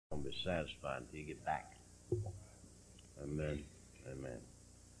be satisfied until you get back. Amen. Amen.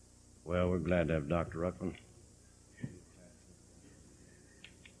 Well, we're glad to have Dr. Ruckman.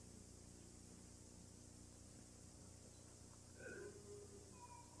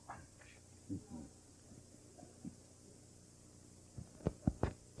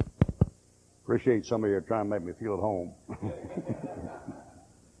 Appreciate some of you trying to make me feel at home.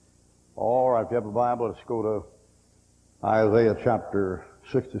 All right, if you have a Bible, let's go to Isaiah chapter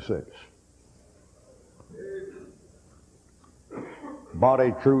 66.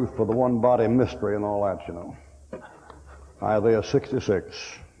 Body truth for the one body mystery and all that, you know. Isaiah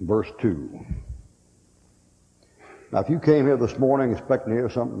 66, verse 2. Now, if you came here this morning expecting to hear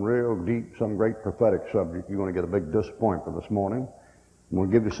something real deep, some great prophetic subject, you're going to get a big disappointment this morning. I'm going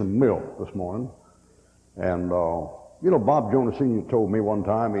to give you some milk this morning. And, Bob Jonas Sr. told me one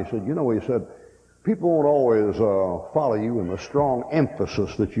time, he said, people won't always follow you in the strong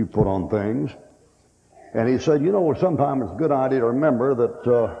emphasis that you put on things. And he said, sometimes it's a good idea to remember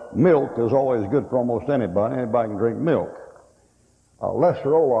that milk is always good for almost anybody. Anybody can drink milk.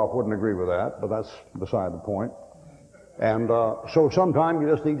 Lester Olaf wouldn't agree with that, but that's beside the point. And so sometimes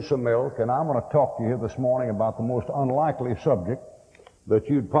you just need some milk, and I'm going to talk to you this morning about the most unlikely subject that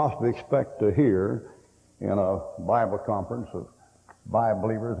you'd possibly expect to hear in a Bible conference of Bible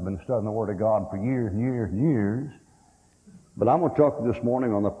believers who have been studying the Word of God for years and years and years. But I'm going to talk to you this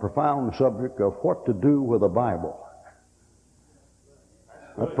morning on the profound subject of what to do with the Bible.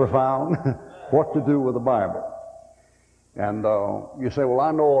 That's profound. What to do with the Bible. And you say, well,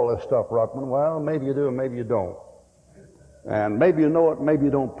 I know all this stuff, Ruckman. Well, maybe you do and maybe you don't. And maybe you know it, maybe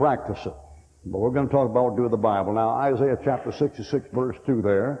you don't practice it. But we're going to talk about what to do with the Bible. Now, Isaiah chapter 66, verse 2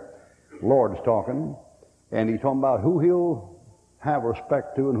 there, the Lord's talking, and he's talking about who he'll have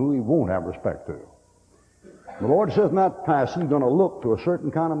respect to and who he won't have respect to. The Lord says in that passage, he's going to look to a certain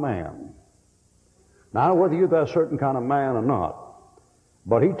kind of man. Now, I don't know whether you're that certain kind of man or not,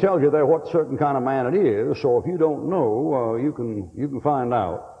 but he tells you there what certain kind of man it is, so if you don't know, you can find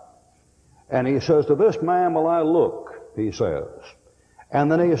out. And he says, to this man will I look, he says. And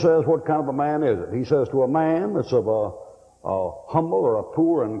then he says, what kind of a man is it? He says, to a man that's of a humble or a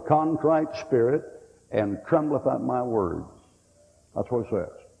poor and contrite spirit, and trembleth at my words. That's what it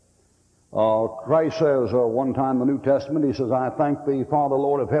says. Christ says one time in the New Testament, he says, I thank thee, Father,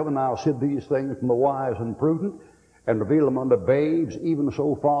 Lord of heaven, thou hast hid these things from the wise and prudent, and revealed them unto babes. Even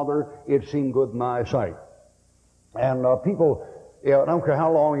so, Father, it seemed good in thy sight. And people, I don't care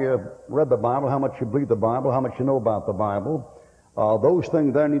how long you've read the Bible, how much you believe the Bible, how much you know about the Bible, those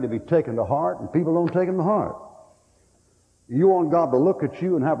things there need to be taken to heart, and people don't take them to heart. You want God to look at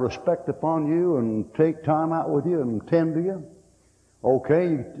you and have respect upon you and take time out with you and tend to you?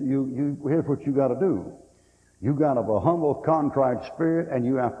 Okay, here's what you got to do. You got to have a humble, contrite spirit, and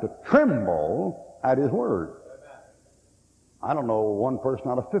you have to tremble at His Word. I don't know one person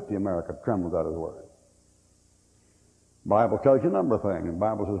out of 50 in America trembles at His Word. The Bible tells you a number of things. The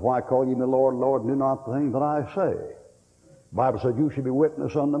Bible says, why call ye me Lord, Lord, and do not the things that I say? The Bible says, you should be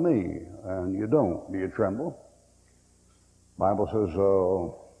witness unto me, and you don't. Do you tremble? The Bible says,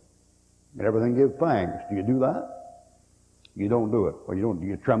 in everything give thanks. Do you do that? You don't do it. Or you don't. Do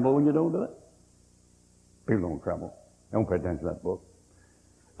you tremble when you don't do it? People don't tremble. They don't pay attention to that book.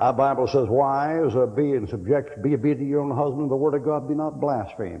 Our Bible says, wives, be in subjection, be obedient to your own husband, the word of God be not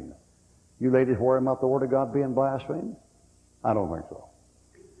blasphemed. You ladies worry about the word of God being blasphemed? I don't think so.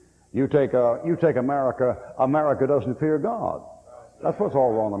 You take America. America doesn't fear God. That's what's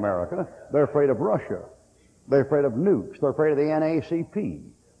all wrong with America. They're afraid of Russia. They're afraid of nukes. They're afraid of the NACP.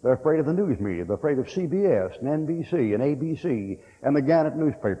 They're afraid of the news media. They're afraid of CBS and NBC and ABC and the Gannett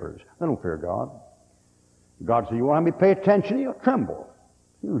newspapers. They don't fear God. God said, you want me to pay attention? You'll tremble.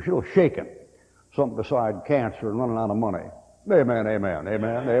 You're still shaking. Something beside cancer and running out of money. Amen, amen,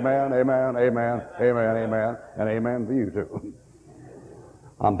 amen, amen, amen, amen, amen, amen, and amen for you too.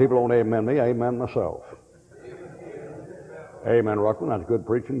 People don't amen me, I amen myself. Amen, Ruckman. That's good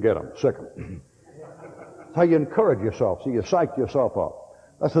preaching. Get them. Sick them. That's how you encourage yourself. So you psych yourself up.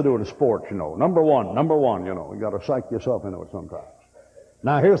 That's to do in sports, you know. Number one, you know. You got to psych yourself into it sometimes.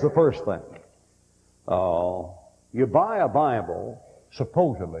 Now, here's the first thing. You buy a Bible,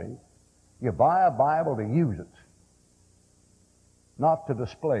 supposedly, you buy a Bible to use it, not to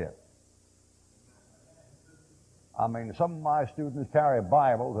display it. I mean, some of my students carry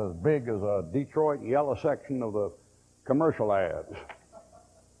Bibles as big as a Detroit yellow section of the commercial ads.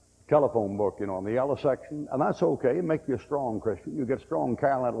 Telephone book, you know, in the yellow section, and that's okay. Make you a strong Christian. You get strong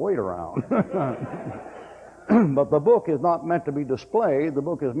carrying that weight around. But the book is not meant to be displayed. The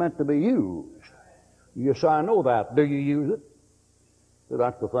book is meant to be used. You say, I know that. Do you use it?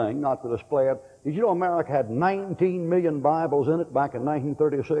 That's the thing, not to display it. Did you know America had 19 million Bibles in it back in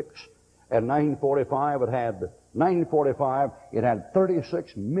 1936? And 1945, it had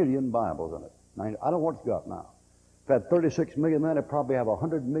 36 million Bibles in it. I don't know what it's got now. If it had 36 million then, it probably have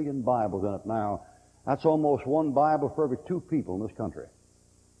 100 million Bibles in it now. That's almost one Bible for every 2 people in this country.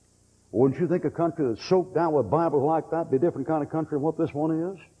 Wouldn't you think a country that's soaked down with Bibles like that would be a different kind of country than what this one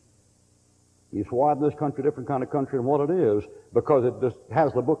is? You say, why is this country a different kind of country than what it is? Because it just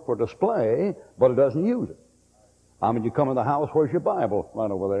has the book for display, but it doesn't use it. I mean, you come in the house, where's your Bible? Right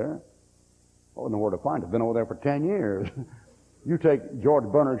over there. I don't know where to find it. Been over there for 10 years. You take George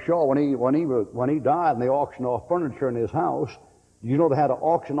Bernard Shaw, when he died and they auctioned off furniture in his house, you know they had to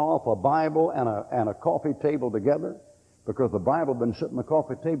auction off a Bible and a coffee table together? Because the Bible had been sitting on the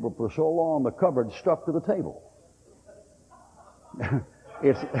coffee table for so long, the cupboard stuck to the table.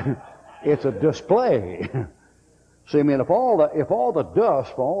 It's a display. See, I mean, if all the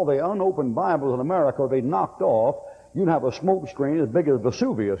dust from all the unopened Bibles in America would be knocked off, you'd have a smoke screen as big as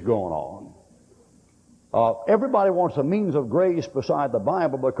Vesuvius going on. Everybody wants a means of grace beside the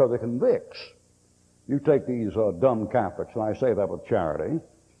Bible because it convicts. You take these dumb Catholics, and I say that with charity.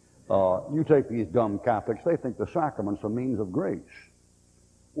 You take these dumb Catholics, they think the sacraments are means of grace.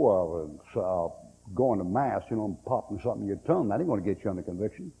 Well, it's, going to Mass, and popping something in your tongue, that ain't going to get you under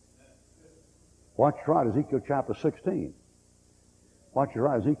conviction. Watch you right, Ezekiel chapter 16. Watch you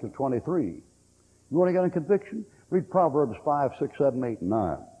right, Ezekiel 23. You want to get a conviction? Read Proverbs 5, 6, 7, 8, and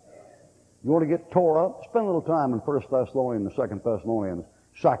 9. You want to get tore up? Spend a little time in 1 Thessalonians and 2 Thessalonians.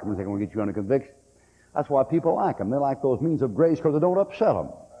 Sacraments ain't going to get you under conviction. That's why people like them. They like those means of grace because they don't upset them.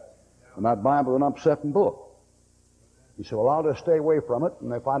 And that Bible is an upsetting book. You say, well, I'll just stay away from it,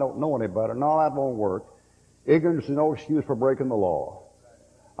 and if I don't know any better, no, that won't work. Ignorance is no excuse for breaking the law.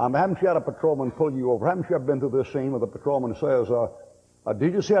 Haven't you had a patrolman pull you over? Haven't you ever been through this scene where the patrolman says,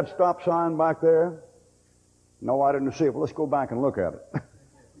 did you see that stop sign back there? No, I didn't see it. Well, let's go back and look at it.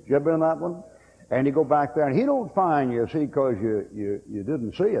 You ever been in that one? And you go back there, and he don't fine you, see, because you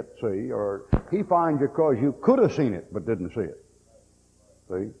didn't see it, see, or he fines you because you could have seen it but didn't see it.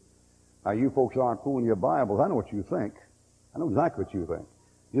 See? Now, you folks aren't fooling your Bibles. I know what you think. I know exactly what you think.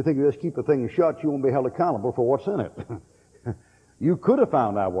 You think you just keep the thing shut, you won't be held accountable for what's in it. You could have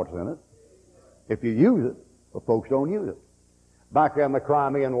found out what's in it if you use it, but folks don't use it. Back in the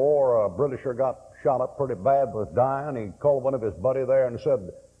Crimean War, a Britisher got shot up pretty bad, was dying. He called one of his buddy there and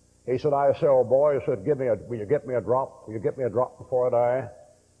said, I say, old boy, he said, will you get me a drop? Will you get me a drop before I die?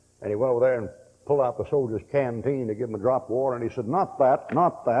 And he went over there and pulled out the soldier's canteen to give him a drop of water, and he said, not that,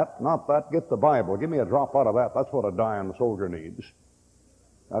 get the Bible. Give me a drop out of that. That's what a dying soldier needs.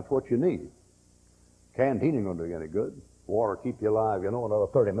 That's what you need. Canteen ain't going to do you any good. Water keep you alive, another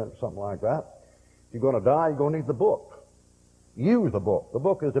 30 minutes, something like that. If you're going to die, you're going to need the book. Use the book. The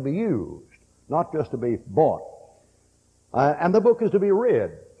book is to be used, not just to be bought. And the book is to be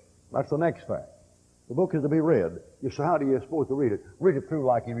read. That's the next thing. The book is to be read. You say, how do you supposed to read it? Read it through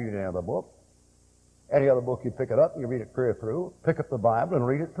like you read any other book. Any other book, you pick it up and you read it clear through. Pick up the Bible and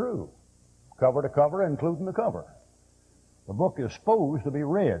read it through. Cover to cover, including the cover. The book is supposed to be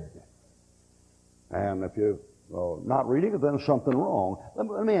read. And if you're not reading it, then there's something wrong.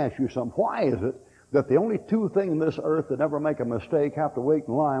 Let me ask you something. Why is it that the only 2 things in this earth that never make a mistake have to wait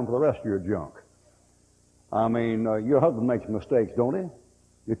in line for the rest of your junk? I mean, your husband makes mistakes, don't he?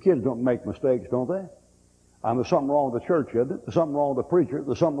 Your kids don't make mistakes, don't they? There's something wrong with the church, isn't it? There's something wrong with the preacher.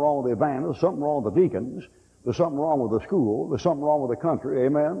 There's something wrong with the evangelist. There's something wrong with the deacons. There's something wrong with the school. There's something wrong with the country.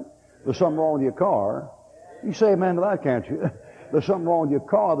 Amen? There's something wrong with your car. You say amen to that, can't you? There's something wrong with your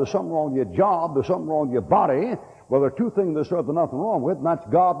car. There's something wrong with your job. There's something wrong with your body. Well, there are 2 things in this earth there's nothing wrong with, and that's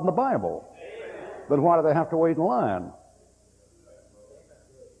God and the Bible. Then why do they have to wait in line?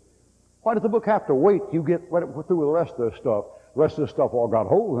 Why does the book have to wait? You get through with the rest of this stuff. The rest of this stuff all got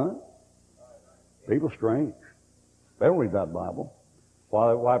holes in it. People are strange. They don't read that Bible.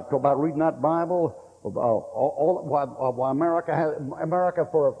 Why talk about reading that Bible? Why America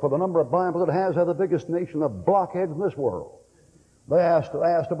for the number of Bibles it has, they're the biggest nation of blockheads in this world. They asked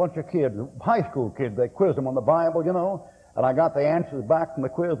a bunch of kids, high school kids, they quizzed them on the Bible, and I got the answers back from the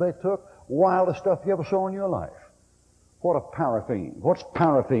quiz they took. Wildest stuff you ever saw in your life. What a paraffin. What's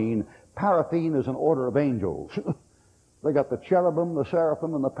paraffin? Paraffin is an order of angels. They got the cherubim, the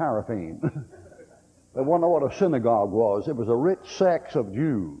seraphim, and the paraffin. They want to know what a synagogue was. It was a rich sects of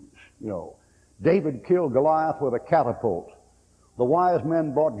Jews, David killed Goliath with a catapult. The wise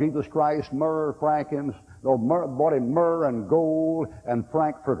men bought Jesus Christ bought him myrrh and gold and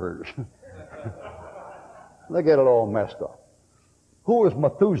frankfurters. They get it all messed up. Who was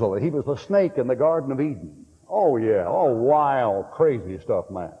Methuselah? He was the snake in the Garden of Eden. Oh, yeah. Oh, wild, crazy stuff,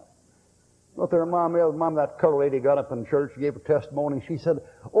 man. What they remind me of, that colored lady got up in church, gave a testimony. She said,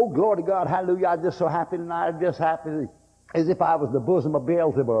 "Oh, glory to God, hallelujah, I'm just so happy tonight. I'm just happy as if I was in the bosom of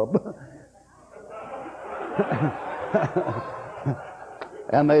Beelzebub."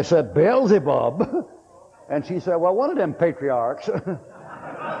 And they said, "Beelzebub?" And she said, "Well, one of them patriarchs."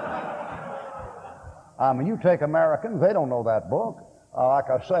 I mean, you take Americans, they don't know that book. Like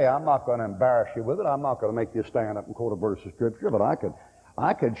I say, I'm not going to embarrass you with it. I'm not going to make you stand up and quote a verse of Scripture, but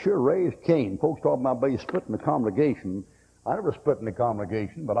I could sure raise Cain. Folks talk about being split in the congregation. I never split in the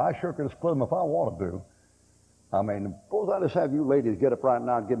congregation, but I sure could split them if I wanted to. I mean, suppose I just have you ladies get up right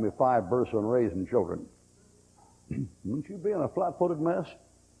now and give me 5 verses on raising children. Wouldn't you be in a flat-footed mess?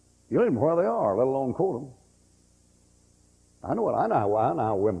 You don't even know where they are, let alone quote them. I know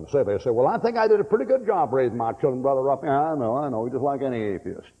how women say. They say, "Well, I think I did a pretty good job raising my children, Brother Ruckman." I know, just like any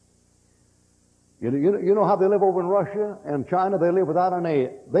atheist. You know how they live over in Russia and China? They live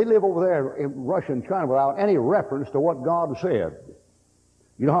they live over there in Russia and China without any reference to what God said.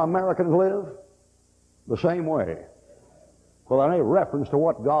 You know how Americans live? The same way. Without any reference to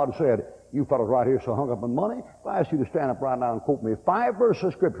what God said. You fellows right here so hung up on money, if I asked you to stand up right now and quote me 5 verses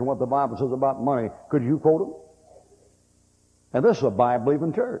of Scripture, what the Bible says about money, could you quote them? And this is a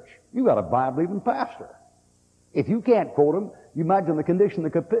Bible-believing church. You got a Bible-believing pastor. If you can't quote them, you imagine the condition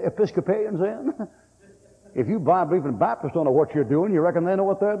the Episcopalians in? If you Bible-believing Baptists don't know what you're doing, you reckon they know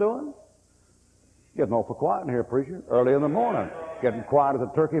what they're doing? Getting awful quiet in here, preacher, early in the morning. Getting quiet at the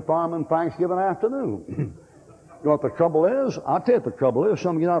turkey farm on Thanksgiving afternoon. You know what the trouble is? I'll tell you what the trouble is.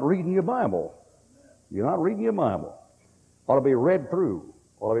 Some of you are not reading your Bible. You're not reading your Bible. Ought to be read through.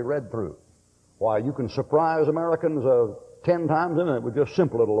 Ought to be read through. Why, you can surprise Americans 10 times a minute with just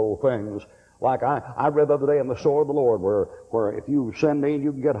simple little old things. Like I read the other day in the Sword of the Lord where if you send in,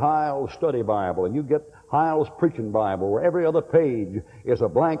 you can get Hyles' study Bible and you get Hyles' preaching Bible, where every other page is a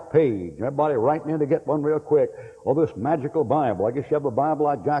blank page. Everybody writing in to get one real quick. Oh, this magical Bible. I guess you have a Bible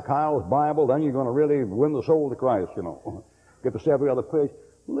like Jack Hyles' Bible, then you're going to really win the soul to Christ, you know. Get to see every other page.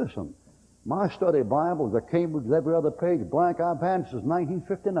 Listen, my study Bible is a Cambridge every other page blank I've had since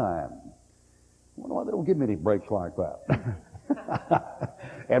 1959. I wonder why they don't give me any breaks like that.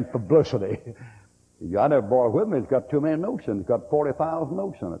 And publicity. I never brought it with me. It's got too many notes in it. It's got 40,000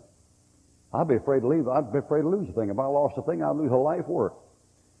 notes in it. I'd be afraid to leave. I'd be afraid to lose the thing. If I lost the thing, I'd lose a life work.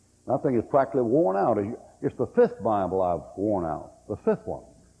 And I think it's practically worn out. It's the 5th Bible I've worn out. The 5th one.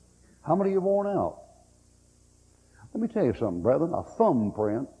 How many have you worn out? Let me tell you something, brethren. A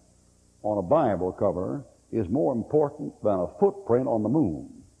thumbprint on a Bible cover is more important than a footprint on the moon.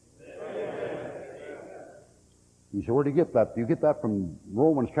 You say, where do you get that? You get that from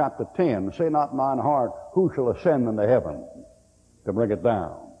Romans chapter 10. Say not in thine heart, who shall ascend into heaven to bring it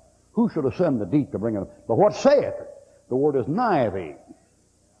down? Who shall ascend the deep to bring it? But what saith it? The word is nigh thee,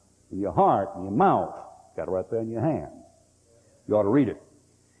 in your heart, in your mouth. Got it right there in your hand. You ought to read it.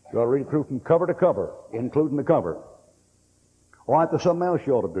 You ought to read it through from cover to cover, including the cover. All right, there's something else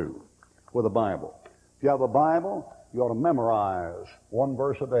you ought to do with a Bible. If you have a Bible, you ought to memorize 1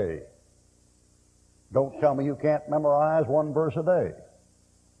 verse a day. Don't tell me you can't memorize 1 verse a day.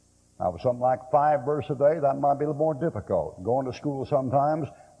 Now, with something like 5 verses a day, that might be a little more difficult. Going to school sometimes,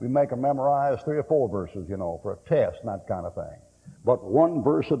 we make them memorize 3 or 4 verses, you know, for a test and that kind of thing. But 1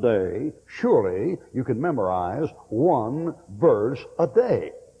 verse a day, surely you can memorize 1 verse a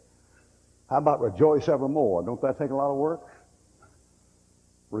day. How about rejoice evermore? Don't that take a lot of work?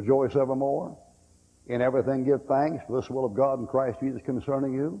 Rejoice evermore. In everything give thanks, for this will of God in Christ Jesus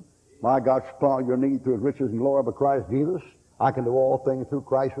concerning you. My God shall supply your need through his riches and glory by Christ Jesus. I can do all things through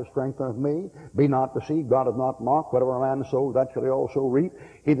Christ who strengtheneth me. Be not deceived, God is not mocked. Whatever a man sows, that shall he also reap.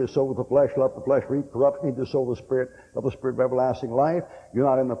 He that soweth the flesh shall of the flesh reap corruption. He that soweth the Spirit of everlasting life. You're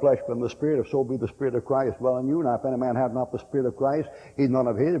not in the flesh, but in the Spirit. If so be the Spirit of Christ dwell in you. Now if any man have not the Spirit of Christ, he's none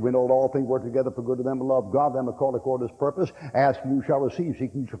of his. We know that all things work together for good to them that love God, them that call according to his purpose. Ask and you shall receive.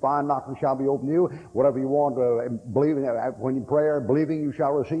 Seek and you shall find. Knock and shall be opened to you. Whatever you want, believing, when you pray, believing you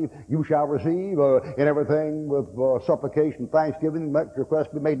shall receive. You shall receive in everything with supplication, thanksgiving. Let your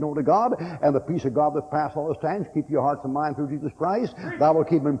request be made known to God, and the peace of God that passeth all understanding keep your hearts and minds through Jesus Christ. Thou will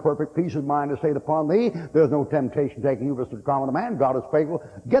keep him in perfect peace. His mind is stayed upon thee. There's no temptation taking you, but to the common man. God is faithful.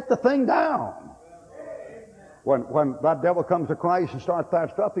 Get the thing down. When that devil comes to Christ and starts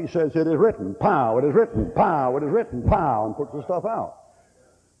that stuff, he says, it is written, pow, it is written, pow, it is written, pow, and puts the stuff out.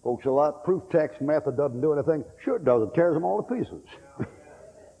 Folks, a lot proof text method doesn't do anything. Sure it does. It tears them all to pieces.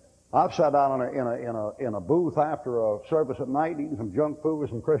 I've sat down in a booth after a service at night eating some junk food with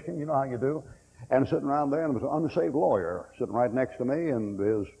some Christians. You know how you do. And sitting around there, and there was an unsaved lawyer sitting right next to me, and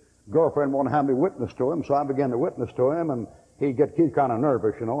his Girlfriend wanted to have me witness to him, so I began to witness to him, and he'd kind of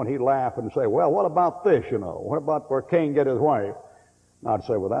nervous, and he'd laugh and say, well, what about this, What about where Cain get his wife? And I'd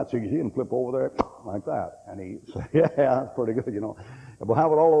say, well, that's easy, and flip over there like that. And he'd say, yeah, that's pretty good, Well, how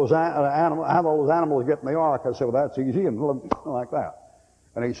would all those animals get in the ark? I'd say, well, that's easy, and like that.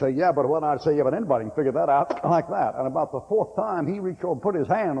 And he'd say, yeah, but what? I'd say, yeah, but anybody can figure that out like that. And about the fourth time, he reached over and put his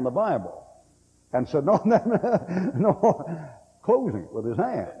hand on the Bible and said, no, closing it with his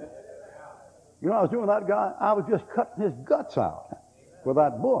hand. I was doing that guy, I was just cutting his guts out with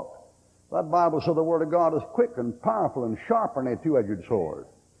that book. That Bible said the Word of God is quick and powerful and sharper than a two-edged sword.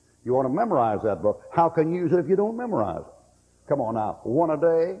 You want to memorize that book. How can you use it if you don't memorize it? Come on now. One a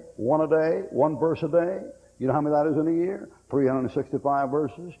day, one verse a day. You know how many that is in a year? 365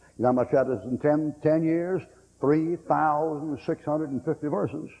 verses. You know how much that is in 10 years? 3,650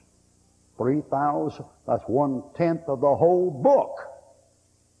 verses. 3,000, that's 1/10 of the whole book.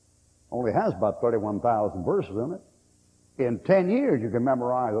 Only has about 31,000 verses in it. In 10 years, you can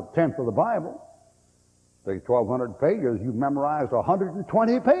memorize 1/10 of the Bible. Say 1,200 pages, you've memorized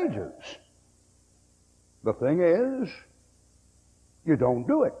 120 pages. The thing is, you don't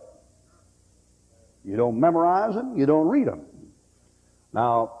do it. You don't memorize them, you don't read them.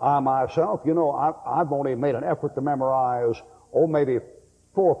 Now, I myself, I've only made an effort to memorize, maybe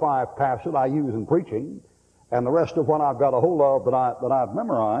 4 or 5 passages I use in preaching, and the rest of what I've got a hold of that I've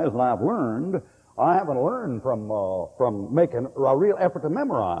memorized and I've learned, I haven't learned from making a real effort to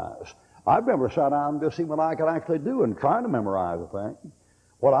memorize. I've never sat down to see what I could actually do and try to memorize a thing.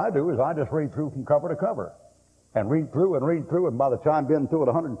 What I do is I just read through from cover to cover. And read through, and by the time I've been through it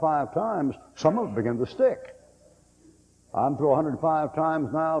 105 times, some of it begins to stick. I'm through 105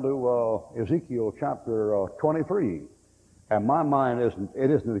 times now to Ezekiel chapter 23. And my mind isn't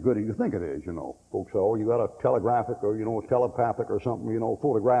as good as you think it is, Folks say, you got a telegraphic or, telepathic or something,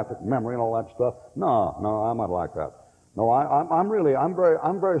 photographic memory and all that stuff. No, I'm not like that. No,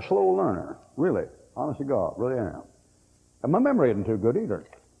 I'm very slow learner, really. Honest to God, really am. And my memory isn't too good either.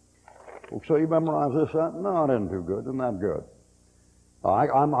 So you memorize this, that? No, it isn't too good. Isn't that good?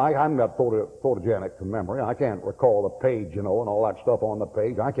 I'm got photogenic from memory. I can't recall the page, and all that stuff on the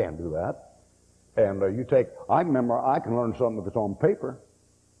page. I can't do that. And I can learn something if it's on paper,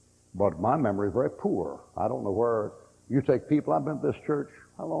 but my memory is very poor. I don't know where. You take people, I've been at this church,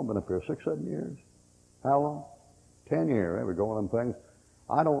 how long have I been up here? 6, 7 years? How long? 10 years. There we go, one of them things.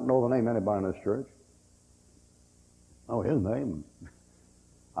 I don't know the name of anybody in this church. Oh, his name.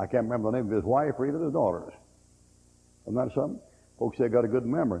 I can't remember the name of his wife or either of his daughters. Isn't that something? Folks say got a good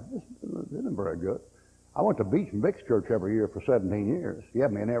memory. This isn't very good. I went to Beach and Vic's church every year for 17 years. He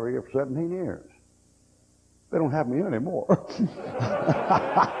had me in every year for 17 years. They don't have me in anymore.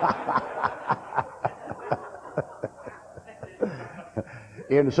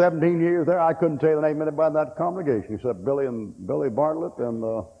 In 17 years there, I couldn't tell you the name of anybody in that congregation except Billy Bartlett and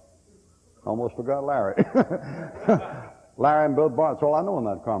almost forgot Larry. Larry and Bill Bartlett, that's all I know in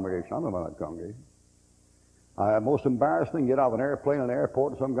that congregation. I know about that congregation. Most embarrassing thing, get out of an airplane in the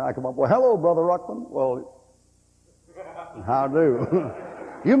airport and some guy come up, well, hello, Brother Ruckman. Well, how do?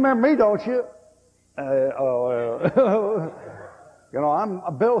 You remember me, don't you?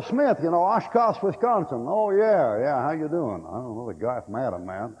 I'm Bill Smith, Oshkosh, Wisconsin. Oh, yeah, how you doing? I don't know, the guy from Adam,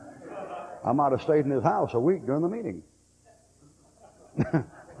 man. I might have stayed in his house a week during the meeting.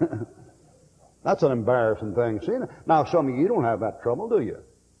 That's an embarrassing thing. See, now some of you don't have that trouble, do you?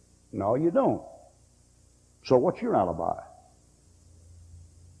 No, you don't. So what's your alibi?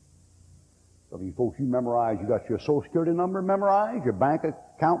 Some of you folks, you memorize, you got your Social Security number memorized, your bank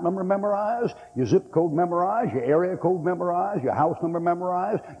account number memorized, your zip code memorized, your area code memorized, your house number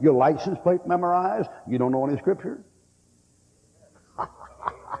memorized, your license plate memorized. You don't know any scripture?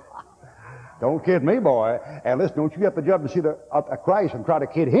 Don't kid me, boy. And listen, don't you get the job to see Christ and try to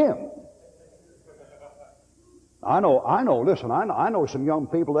kid him. I know, listen, I know some young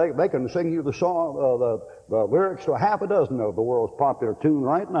people, they can sing you the song, the lyrics to 6 of the world's popular tune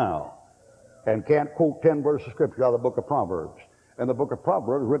right now, and can't quote 10 verses of scripture out of the book of Proverbs. And the book of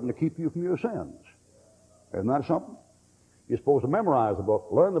Proverbs is written to keep you from your sins. Isn't that something? You're supposed to memorize the book,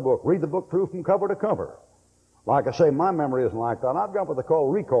 learn the book, read the book through from cover to cover. Like I say, my memory isn't like that. I've got what they call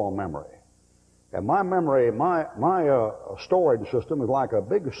recall memory. And my memory, my storage system is like a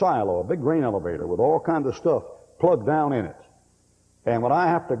big silo, a big grain elevator with all kinds of stuff plugged down in it. And when I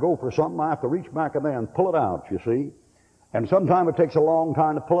have to go for something, I have to reach back in there and pull it out, you see. And sometimes it takes a long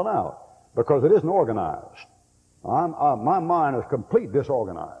time to pull it out because it isn't organized. My mind is complete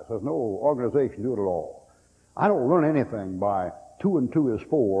disorganized. There's no organization to it at all. I don't learn anything by 2 and 2 is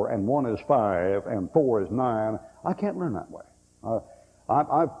 4 and 1 is 5 and 4 is 9. I can't learn that way.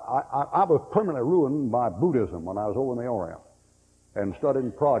 I was permanently ruined by Buddhism when I was over in the Orient and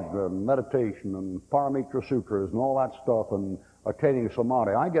studying prajna and meditation and paramitra sutras and all that stuff and attaining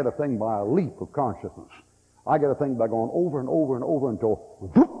samadhi. I get a thing by a leap of consciousness. I get a thing by going over and over and over until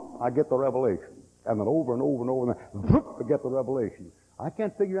whoop, I get the revelation. And then over and over and over and then whoop, I get the revelation. I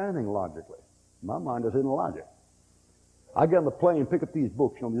can't figure anything logically. My mind is in logic. I get on the plane and pick up these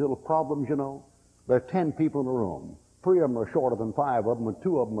books, these little problems, There are 10 people in the room. 3 of them are shorter than 5 of them, and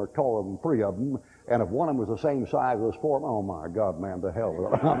 2 of them are taller than 3 of them. And if one of them was the same size as 4, oh my God, man, to hell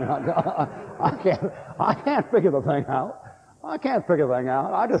with it. I can't figure the thing out. I can't figure the thing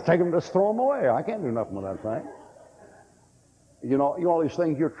out. I just take them and just throw them away. I can't do nothing with that thing. All these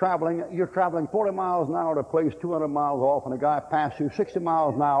things, you're traveling 40 miles an hour at a place 200 miles off, and a guy passes you 60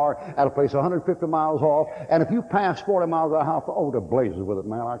 miles an hour at a place 150 miles off, and if you pass 40 miles an hour, oh, the blazes with it,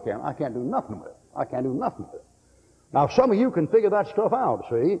 man. I can't do nothing with it. I can't do nothing with it. Now, some of you can figure that stuff out,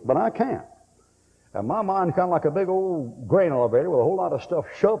 see, but I can't. And my mind's kind of like a big old grain elevator with a whole lot of stuff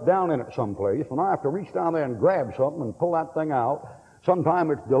shoved down in it someplace. When I have to reach down there and grab something and pull that thing out,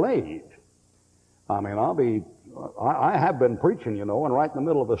 sometimes it's delayed. I mean, I have been preaching, and right in the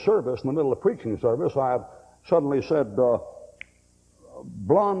middle of the service, in the middle of the preaching service, I have suddenly said,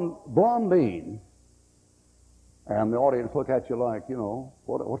 blondine. And the audience look at you like,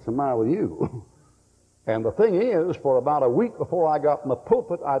 what's the matter with you? And the thing is, for about a week before I got in the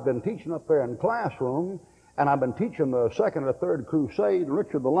pulpit, I'd been teaching up there in classroom, and I've been teaching the Second or Third Crusade.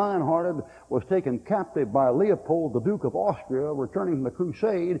 Richard the Lionhearted was taken captive by Leopold, the Duke of Austria, returning from the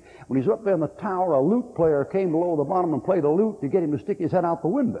crusade. When he's up there in the tower, a lute player came below the bottom and played a lute to get him to stick his head out the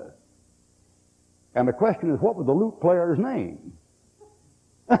window. And the question is, what was the lute player's name?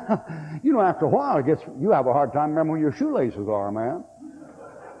 After a while, you have a hard time remembering where your shoelaces are, man.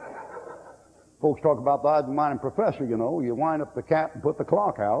 Folks talk about the odd-minded professor, you wind up the cap and put the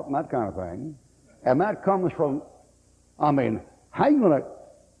clock out and that kind of thing. And that comes from, how are you going to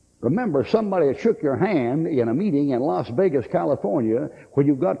remember somebody that shook your hand in a meeting in Las Vegas, California, when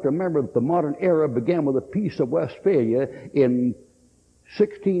you've got to remember that the modern era began with the Peace of Westphalia in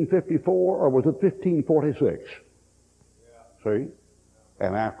 1654, or was it 1546? Yeah. See?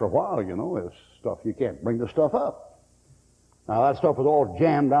 And after a while, it's stuff, you can't bring the stuff up. Now, that stuff was all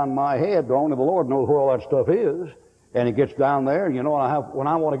jammed down my head. Only the Lord knows where all that stuff is. And it gets down there, when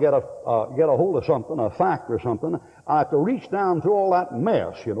I want to get a hold of something, a fact or something, I have to reach down through all that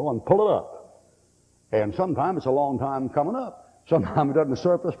mess, and pull it up. And sometimes it's a long time coming up. Sometimes it doesn't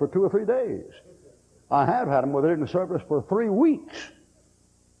surface for 2 or 3 days. I have had them where they didn't surface for 3 weeks.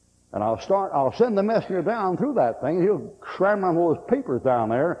 And I'll send the messenger down through that thing. He'll scramble on all his papers down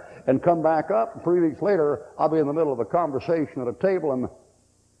there and come back up. And 3 weeks later, I'll be in the middle of a conversation at a table, and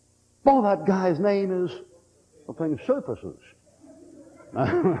that guy's name is, the thing surfaces.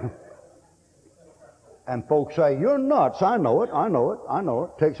 And folks say, you're nuts. I know it.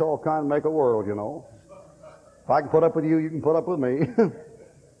 Takes all kinds to make a world, If I can put up with you, you can put up with me.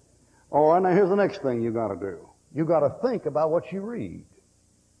 All right, now here's the next thing you got to do. You got to think about what you read.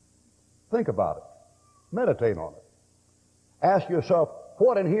 Think about it. Meditate on it. Ask yourself,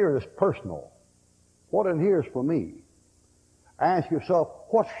 what in here is personal? What in here is for me? Ask yourself,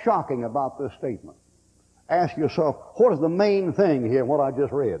 what's shocking about this statement? Ask yourself, what is the main thing here in what I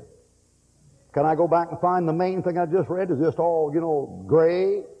just read? Can I go back and find the main thing I just read? Is this all,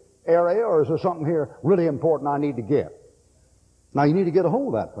 gray area, or is there something here really important I need to get? Now, you need to get a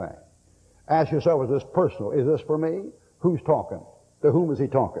hold of that thing. Ask yourself, is this personal? Is this for me? Who's talking? To whom is he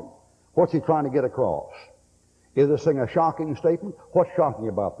talking? What's he trying to get across? Is this thing a shocking statement? What's shocking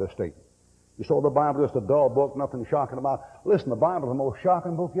about this statement? You saw the Bible just a dull book, nothing shocking about it. Listen, the Bible is the most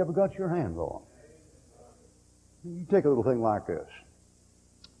shocking book you ever got your hands on. You take a little thing like this.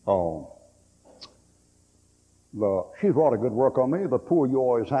 She's wrought a good work on me. The poor you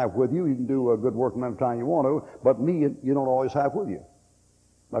always have with you. You can do a good work any time you want to, but me you don't always have with you.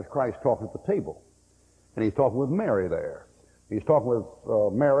 That's Christ talking at the table. And he's talking with Mary there. He's talking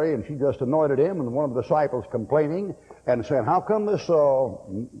with Mary, and she just anointed him, and one of the disciples complaining and saying, how come this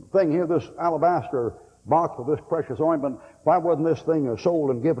thing here, this alabaster box with this precious ointment, why wasn't this thing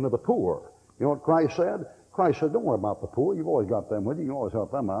sold and given to the poor? You know what Christ said? Christ said, don't worry about the poor. You've always got them with you. You can always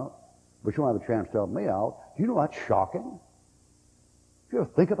help them out. But you don't have a chance to help me out. Do you know that's shocking? Do you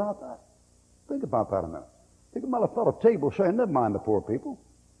ever think about that? Think about that a minute. Think about a fellow at the table saying, never mind the poor people.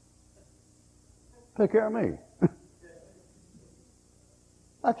 Take care of me.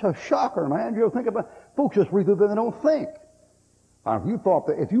 That's a shocker, man. You ever think about it? Folks just read through that and they don't think. Now,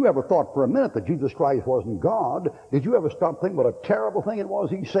 if you ever thought for a minute that Jesus Christ wasn't God, did you ever stop thinking what a terrible thing it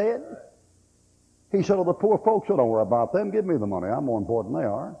was he said? He said, oh, the poor folks, don't worry about them. Give me the money. I'm more important than they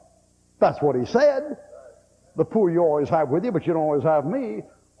are. That's what he said. The poor you always have with you, but you don't always have me.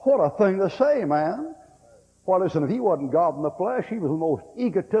 What a thing to say, man. Well, listen, if he wasn't God in the flesh, he was the most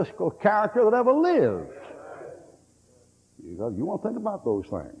egotistical character that ever lived. You want to think about those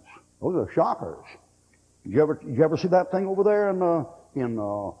things. Those are shockers. Did you ever see that thing over there in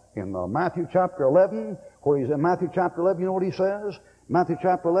Matthew chapter 11? Where he's in Matthew chapter 11, you know what he says? Matthew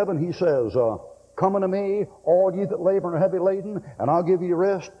chapter 11, he says, come unto me, all ye that labor and are heavy laden, and I'll give you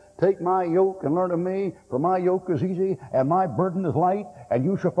rest. Take my yoke and learn of me, for my yoke is easy, and my burden is light, and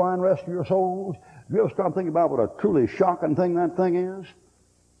you shall find rest for your souls. You ever start thinking about what a truly shocking thing that thing is?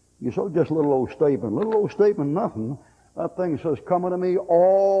 You saw just a little old statement. Little old statement, nothing. That thing says, come unto me,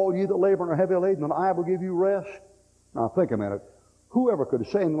 all ye that labor and are heavy laden, and I will give you rest. Now think a minute. Whoever could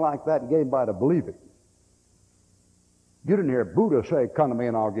say anything like that and get anybody to believe it? You didn't hear Buddha say, come to me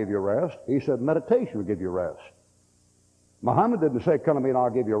and I'll give you rest. He said, meditation will give you rest. Muhammad didn't say, come to me and I'll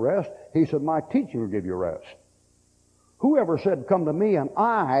give you rest. He said, my teaching will give you rest. Whoever said, come to me and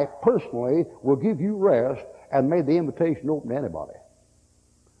I personally will give you rest and made the invitation open to anybody?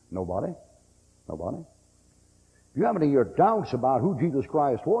 Nobody. Nobody. If you have any of your doubts about who Jesus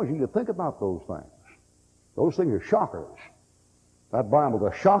Christ was, you need to think about those things. Those things are shockers. That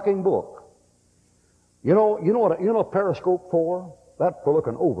Bible's a shocking book. You know a periscope for? That's for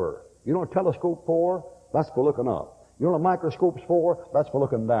looking over. You know what a telescope for? That's for looking up. You know what a microscope's for? That's for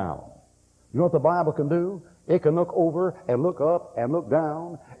looking down. You know what the Bible can do? It can look over and look up and look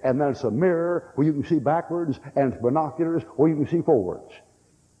down, and then it's a mirror where you can see backwards, and it's binoculars where you can see forwards.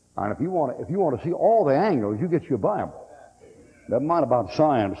 And if you want to see all the angles, you get your Bible. Never mind about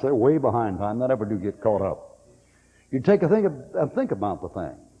science; they're way behind time. They never do get caught up. You take a think about the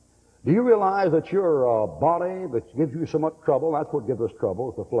thing. Do you realize that your body that gives you so much trouble, that's what gives us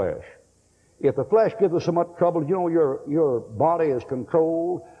trouble, is the flesh. If the flesh gives us so much trouble, you know your body is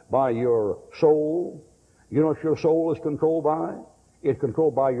controlled by your soul. You know what your soul is controlled by? It's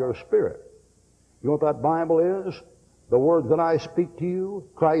controlled by your spirit. You know what that Bible is? The words that I speak to you,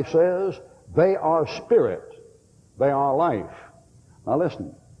 Christ says, they are spirit. They are life. Now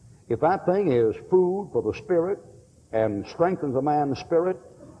listen, if that thing is food for the spirit and strengthens a man's spirit,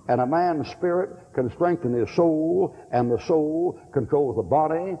 and a man's spirit can strengthen his soul, and the soul controls the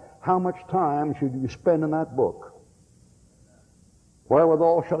body, how much time should you spend in that book?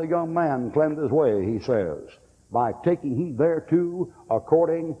 Wherewithal shall a young man cleanse his way, he says, by taking heed thereto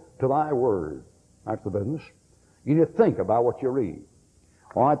according to thy word. That's the business. You need to think about what you read.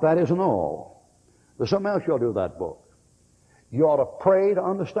 All right, that isn't all. There's something else you'll do with that book. You ought to pray to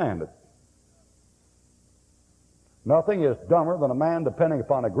understand it. Nothing is dumber than a man depending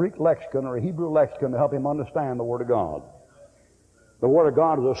upon a Greek lexicon or a Hebrew lexicon to help him understand the Word of God. The Word of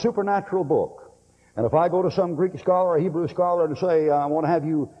God is a supernatural book. And if I go to some Greek scholar or Hebrew scholar and say, I want to have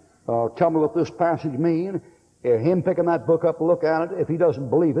you tell me what this passage means, him picking that book up and look at it, if he doesn't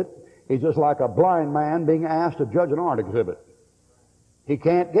believe it, he's just like a blind man being asked to judge an art exhibit. He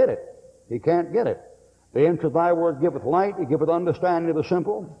can't get it. He can't get it. The entrance of thy word giveth light, it giveth understanding to the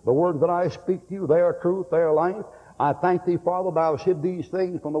simple. The words that I speak to you, they are truth, they are life. I thank thee, Father, thou hast hid these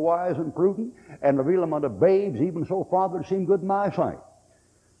things from the wise and prudent, and reveal them unto babes, even so, Father, it seem good in thy sight.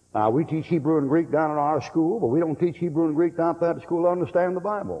 Now, we teach Hebrew and Greek down in our school, but we don't teach Hebrew and Greek down at that school to understand the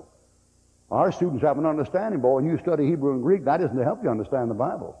Bible. Our students have an understanding, boy, when you study Hebrew and Greek, that isn't to help you understand the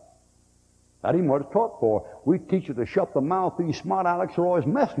Bible. That ain't what it's taught for. We teach you to shut the mouth. These smart alecks are always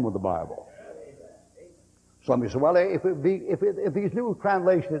messing with the Bible. Somebody said, well, if these new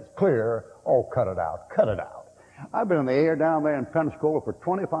translations is clear, oh, cut it out, cut it out. I've been in the air down there in Pensacola for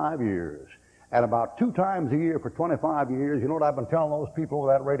 25 years. And about 2 times a year for 25 years, you know what I've been telling those people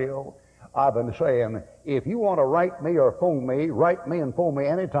over that radio? I've been saying, if you want to write me or phone me, write me and phone me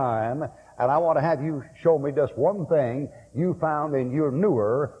anytime, and I want to have you show me just one thing you found in your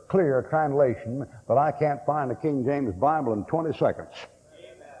newer, clear translation that I can't find the King James Bible in 20 seconds.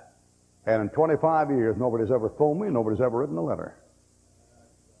 Amen. And in 25 years, nobody's ever phoned me, nobody's ever written a letter.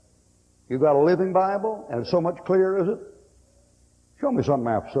 You've got a living Bible, and it's so much clearer, is it? Show me something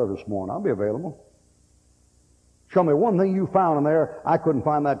after service this morning. I'll be available. Show me one thing you found in there. I couldn't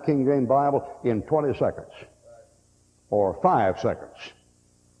find that King James Bible in 20 seconds. Or 5 seconds.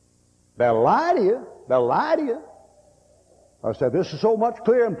 They'll lie to you. They'll lie to you. I said, this is so much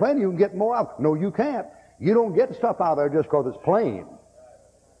clearer and plain, you can get more out. No, you can't. You don't get stuff out there just because it's plain.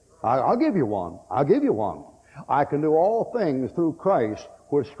 I'll give you one. I'll give you one. I can do all things through Christ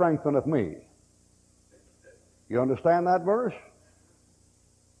which strengtheneth me. You understand that verse?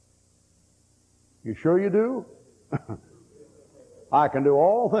 You sure you do? I can do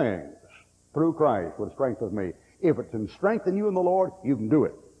all things through Christ, which strengthens me. If it's in strengthening you in the Lord, you can do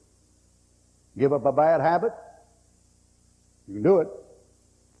it. Give up a bad habit, you can do it.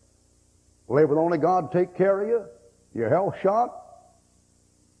 Live with only God take care of you, your health shot.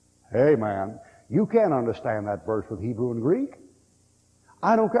 Hey man, you can't understand that verse with Hebrew and Greek.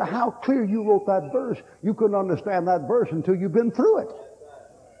 I don't care how clear you wrote that verse, you couldn't understand that verse until you've been through it.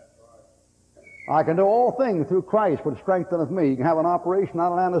 I can do all things through Christ which strengtheneth me. You can have an operation,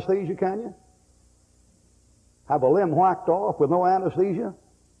 not an anesthesia, can you? Have a limb whacked off with no anesthesia?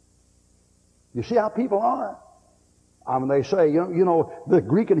 You see how people are? I mean, they say, you know, the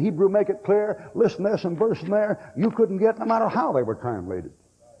Greek and Hebrew make it clear. Listen, there's some verse in there you couldn't get no matter how they were translated.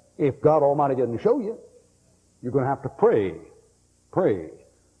 If God Almighty didn't show you, you're going to have to pray. Pray.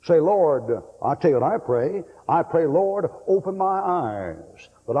 Say, Lord, I'll tell you what I pray. I pray, Lord, open my eyes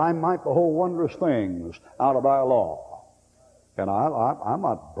that I might behold wondrous things out of thy law. And I'm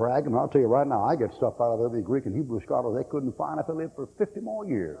not bragging. I'll tell you right now, I get stuff out of every Greek and Hebrew scholar they couldn't find if they lived for 50 more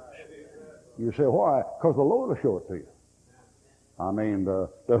years. You say, why? Because the Lord will show it to you. I mean,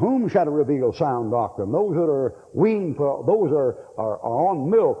 to whom shall it reveal sound doctrine? Those that are weaned, those are on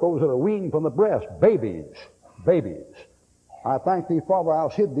milk, those that are weaned from the breast, babies. I thank thee, Father, thou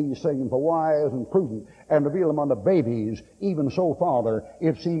hast hid these things for wise and prudent, and reveal them unto babies. Even so, Father,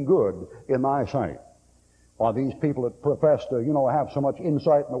 it seemed good in thy sight. Or these people that profess to, have so much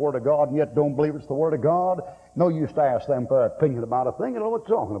insight in the Word of God and yet don't believe it's the Word of God, no use to ask them for an opinion about a thing. You know what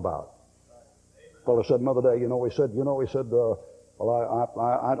they're talking about. A fellow said another day,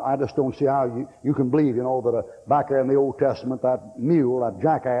 I just don't see how you can believe, that back there in the Old Testament, that mule, that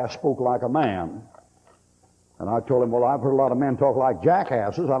jackass, spoke like a man. And I told him, well, I've heard a lot of men talk like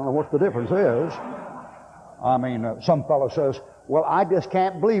jackasses. I don't know what the difference is. I mean, some fellow says, well, I just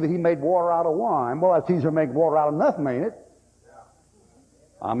can't believe it. He made water out of wine. Well, that's easier to make water out of nothing, ain't it?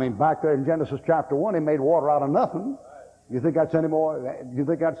 I mean, back there in Genesis chapter 1, he made water out of nothing. You think that's any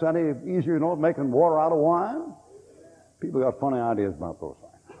easier, making water out of wine? People got funny ideas about those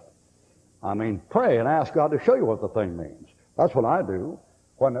things. I mean, pray and ask God to show you what the thing means. That's what I do.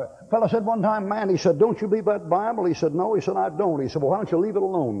 When a fellow said one time, man, he said, don't you believe that Bible? He said, no. He said, I don't. He said, well, why don't you leave it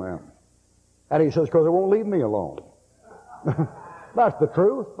alone then? And he says, because it won't leave me alone. That's the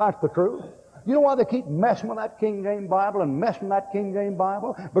truth. That's the truth. You know why they keep messing with that King James Bible and messing with that King James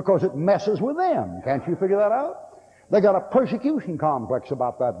Bible? Because it messes with them. Can't you figure that out? They got a persecution complex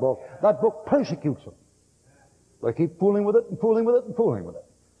about that book. That book persecutes them. They keep fooling with it and fooling with it and fooling with it.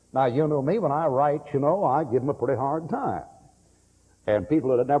 Now, you know me, when I write, I give them a pretty hard time. And people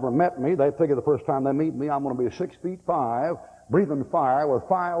that have never met me, they figure the first time they meet me, I'm going to be 6'5", breathing fire with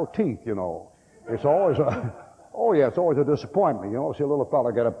filed teeth, It's always it's always a disappointment, See a little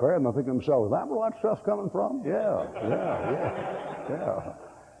fella get up there and they think to themselves, is that where that stuff's coming from? Yeah.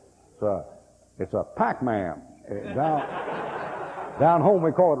 It's a Pac-Man. Down home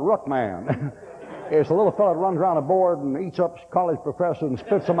we call it Ruckman. It's a little fella that runs around a board and eats up college professors and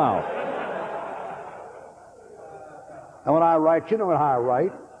spits them out. And when I write, you know how I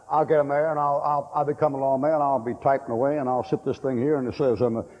write. I'll get them there, and I'll be coming along there, and I'll be typing away, and I'll sit this thing here, and it says,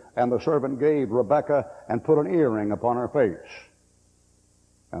 and the servant gave Rebekah and put an earring upon her face.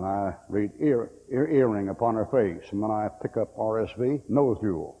 And I read earring upon her face, and then I pick up RSV, nose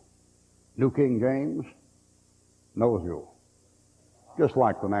jewel. New King James, nose jewel. Just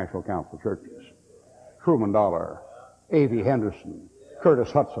like the National Council of Churches. Truman Dollar, A.V. Henderson, Curtis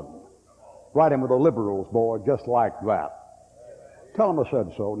Hudson. Write him with the liberals, boy, just like that. Tell them I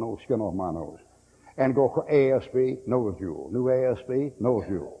said so, no skin off my nose. And go for ASB, nose jewel. New ASB, nose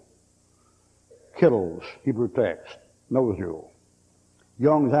jewel. Kittle's Hebrew text, nose jewel.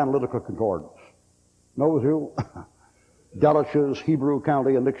 Young's Analytical Concordance, nose jewel. Delish's Hebrew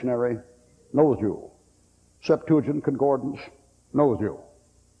County and Dictionary, nose jewel. Septuagint Concordance, nose jewel.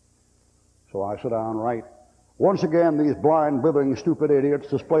 So I sit down and write. Once again, these blind, blithering, stupid idiots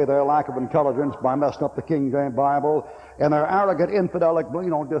display their lack of intelligence by messing up the King James Bible, and their arrogant, infidelic,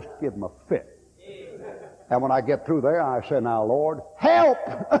 just give them a fit. And when I get through there, I say, now, Lord, help!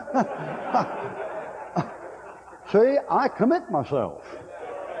 See, I commit myself.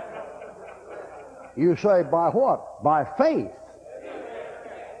 You say, by what? By faith.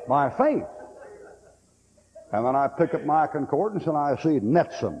 By faith. And then I pick up my concordance and I see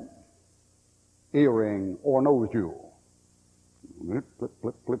Netson. Earring or nose jewel. Flip,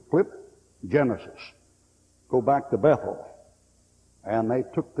 flip, flip, flip. Genesis. Go back to Bethel. And they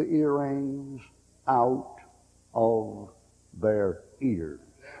took the earrings out of their ears.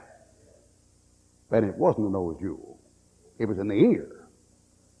 And it wasn't a nose jewel. It was in the ear.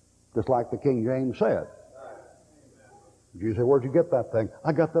 Just like the King James said. You say, where'd you get that thing?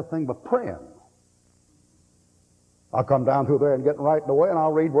 I got that thing by praying. I'll come down through there and get right in the way, and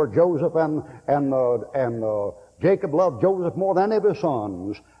I'll read where Joseph and Jacob loved Joseph more than any of his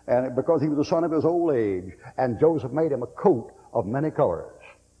sons, and because he was the son of his old age, and Joseph made him a coat of many colors.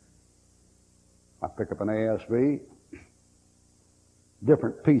 I pick up an ASV,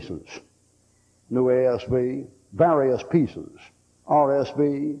 different pieces. New ASV, various pieces.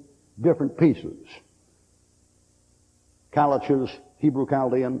 RSV, different pieces. Kalich's Hebrew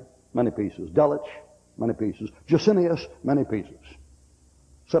Chaldean, many pieces. Delitzsch, many pieces. Jusinius, many pieces.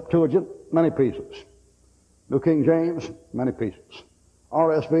 Septuagint, many pieces. New King James, many pieces.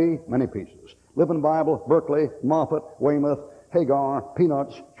 RSV, many pieces. Living Bible, Berkeley, Moffat, Weymouth, Hagar,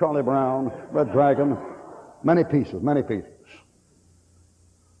 Peanuts, Charlie Brown, Red Dragon, many pieces, many pieces.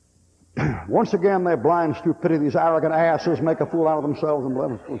 Once again, their blind stupidity, these arrogant asses make a fool out of themselves and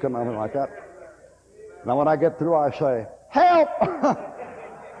will come out like that. Now when I get through, I say, help!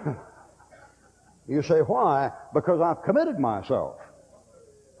 You say, why? Because I've committed myself.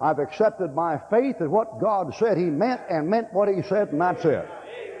 I've accepted my faith that what God said He meant, and meant what He said, and that's it.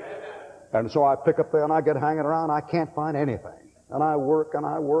 And so I pick up there and I get hanging around, I can't find anything. And I work and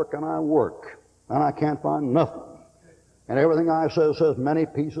I work and I work, and I can't find nothing. And everything I say says many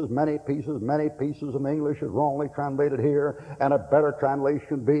pieces, many pieces, many pieces, and the English is wrongly translated here, and a better translation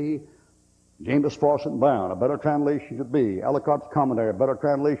should be James Fawcett Brown, a better translation should be Ellicott's commentary, a better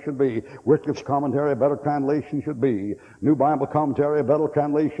translation should be Wycliffe's commentary, a better translation should be New Bible Commentary, a better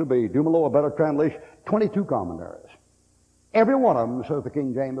translation should be Dumelow, a better translation. 22 commentaries. Every one of them says the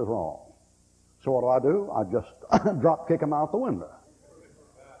King James is wrong. So what do? I just drop kick them out the window.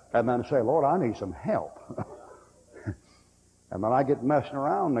 And then say, Lord, I need some help. And then I get messing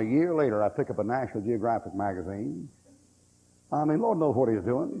around, and a year later I pick up a National Geographic magazine. I mean, Lord knows what He's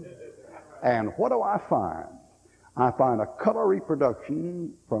doing. And what do I find? I find a color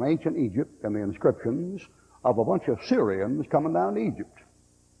reproduction from ancient Egypt and the inscriptions of a bunch of Syrians coming down to Egypt.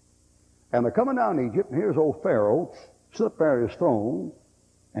 And they're coming down to Egypt, and here's old Pharaoh, sit up there at his throne,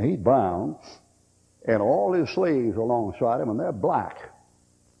 and he's brown, and all his slaves are alongside him, and they're black.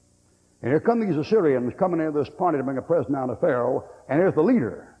 And here come these Assyrians coming into this party to bring a present down to Pharaoh, and here's the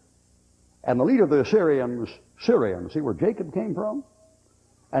leader. And the leader of the Assyrians, Syrians, see where Jacob came from?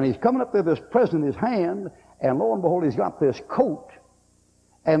 And he's coming up there, this present in his hand, and lo and behold, he's got this coat.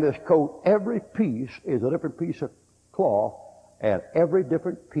 And this coat, every piece is a different piece of cloth, and every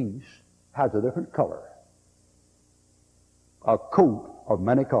different piece has a different color. A coat of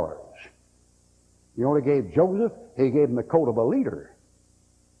many colors. You know what He gave Joseph? He gave him the coat of a leader.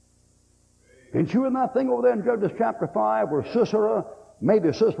 Didn't you in that thing over there in Judges chapter 5 where Sisera made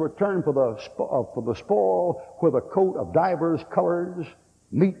the sister return for the spoil with a coat of divers colors,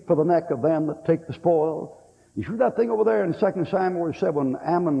 meat for the neck of them that take the spoil? You see that thing over there in 2 Samuel where it said when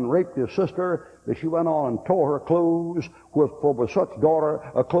Ammon raped his sister, that she went on and tore her clothes with such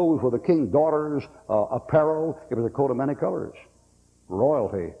clothes with the king's daughter's apparel. It was a coat of many colors.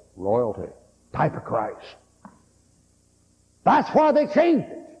 Royalty, royalty, type of Christ. That's why they changed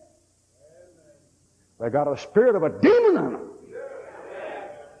it. They got a spirit of a demon in them.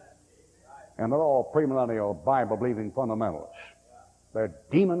 And they're all premillennial, Bible-believing fundamentalists. They're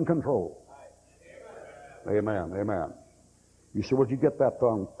demon-controlled. Amen, amen. You say, where'd you get that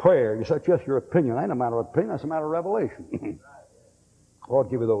from? Prayer. You say, it's just your opinion. It ain't a matter of opinion, that's a matter of revelation.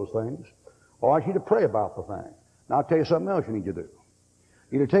 Lord give you those things. I want you to pray about the thing. Now I'll tell you something else you need to do.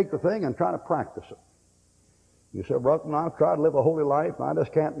 You need to take the thing and try to practice it. You say, Ruckman, I've tried to live a holy life, and I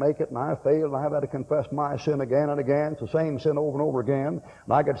just can't make it, and I've failed, and I've had to confess my sin again and again. It's the same sin over and over again,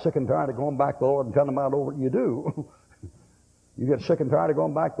 and I get sick and tired of going back to the Lord and telling Him about it over. You do. You get sick and tired of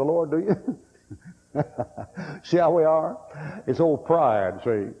going back to the Lord, do you? See how we are? It's old pride,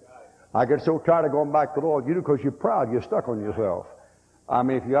 see. I get so tired of going back to the Lord. You do because you're proud. You're stuck on yourself. I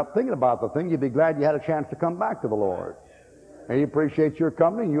mean, if you're up thinking about the thing, you'd be glad you had a chance to come back to the Lord. And He appreciates your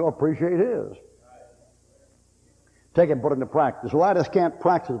company, and you'll appreciate His. Take it and put it into practice. Well, I just can't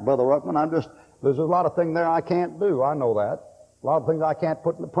practice, Brother Ruckman. There's a lot of things there I can't do. I know that. A lot of things I can't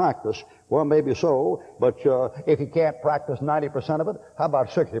put into practice. Well, maybe so, but if you can't practice 90% of it, how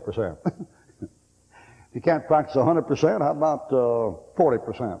about 60%? If you can't practice 100%, how about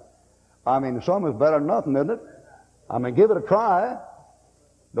 40%? I mean, some is better than nothing, isn't it? I mean, give it a try.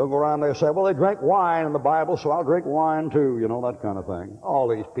 Don't go around there and say, well, they drank wine in the Bible, so I'll drink wine too, you know, that kind of thing. All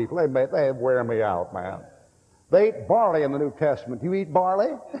these people, they wear me out, man. They ate barley in the New Testament. You eat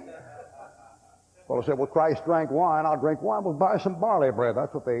barley? Well, I said, well, Christ drank wine. I'll drink wine. Well, buy some barley bread.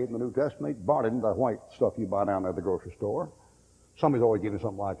 That's what they ate in the New Testament. They ate barley, not that white stuff you buy down there at the grocery store. Somebody's always giving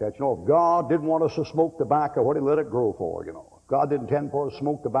something like that. You know, if God didn't want us to smoke tobacco, what did He let it grow for, you know? If God didn't intend for us to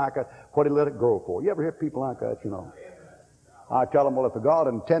smoke tobacco, what did He let it grow for? You ever hear people like that, you know? I tell them, well, if God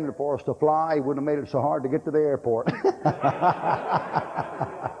intended for us to fly, He wouldn't have made it so hard to get to the airport.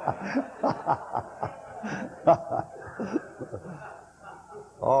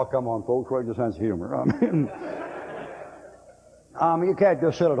 Oh, come on, folks, where's your sense of humor? I mean, you can't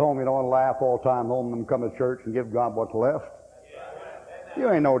just sit at home, you know, and laugh all the time home and come to church and give God what's left. You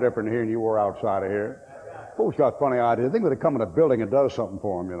ain't no different here than you were outside of here. Folks got funny ideas. They think when they come in a building, it does something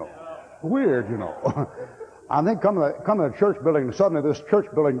for them, you know. Weird, you know. I think come to a church building, and suddenly this church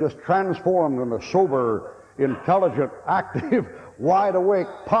building just transformed into sober, intelligent, active, wide awake,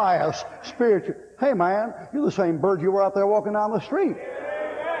 pious, spiritual. Hey, man, you're the same bird you were out there walking down the street.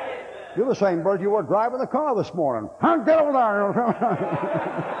 You're the same bird you were driving the car this morning. Get over there.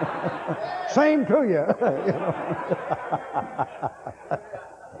 Same to you. You know?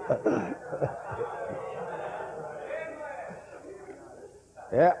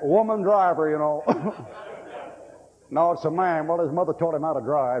 Yeah, woman driver, you know. No, it's a man. Well, his mother taught him how to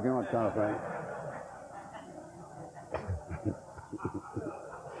drive, you know, that kind of thing.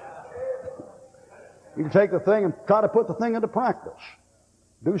 You can take the thing and try to put the thing into practice.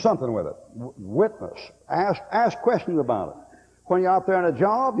 Do something with it. Witness. Ask questions about it. When you're out there in a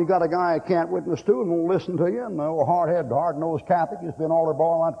job, you got a guy you can't witness to and won't listen to you, and a hard-headed, hard-nosed Catholic who's been altar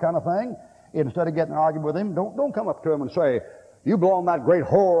boy and that kind of thing. Instead of getting an argument with him, don't come up to him and say, you belong that great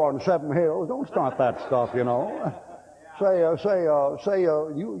whore on 7 hills. Don't start that stuff, you know. You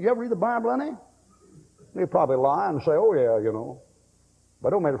ever read the Bible, any? They probably lie and say, oh yeah, you know. But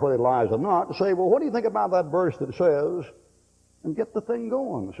don't matter whether he lies or not. Say, well, what do you think about that verse that says, and get the thing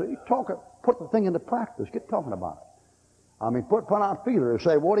going. See, put the thing into practice. Get talking about it. I mean, put out feelers.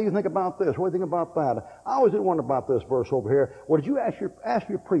 Say, what do you think about this? What do you think about that? I always did wonder about this verse over here. Well, did you ask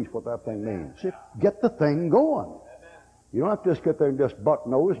your priest what that thing means? See, get the thing going. You don't have to just get there and just butt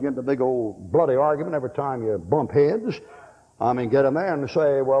nose and get into a big old bloody argument every time you bump heads. I mean, get in there and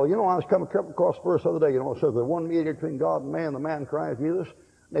say, well, you know, I was coming across the verse the other day. You know, it says the one mediator between God and man, the man Christ Jesus.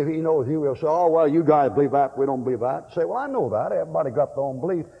 And if he knows you, he'll say, oh, well, you guys believe that, we don't believe that. Say, well, I know that. Everybody got their own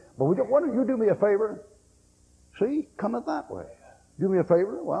belief. But why don't you do me a favor? See, come it that way. Do me a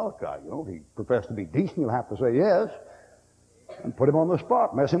favor? Well, you know, if he professed to be decent, you'll have to say yes. And put him on the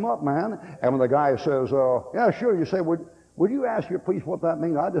spot. Mess him up, man. And when the guy says, yeah, sure, you say, would you ask your priest what that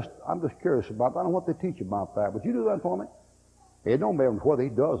means? I'm just curious about that. I don't know what they teach about that. Would you do that for me? It don't matter whether he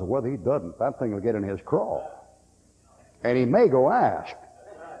does or whether he doesn't. That thing will get in his craw. And he may go ask.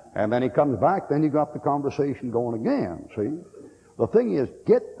 And then he comes back, then you got the conversation going again, see? The thing is,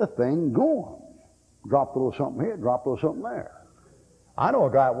 get the thing going. Drop a little something here, drop a little something there. I know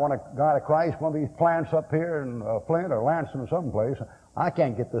a guy to Christ, one of these plants up here in Flint or Lansing or someplace. I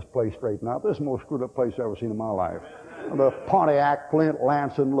can't get this place straightened out. This is the most screwed up place I've ever seen in my life. The Pontiac, Flint,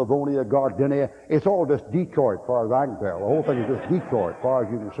 Lansing, Livonia, Gardenia, it's all just Detroit, as far as I can tell. The whole thing is just Detroit, as far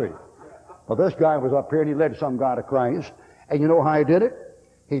as you can see. But this guy was up here and he led some guy to Christ. And you know how he did it?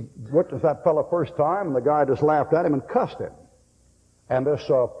 He witnessed that fellow first time, and the guy just laughed at him and cussed him. And this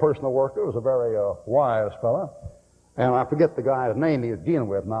personal worker was a very wise fellow. And I forget the guy's name he was dealing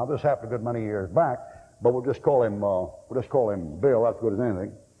with now. This happened a good many years back, but we'll just call him Bill. That's good as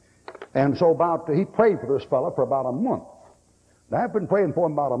anything. And so he prayed for this fellow for about a month. Now, after been praying for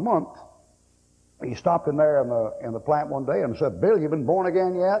him about a month, he stopped in there in the plant one day and said, Bill, you been born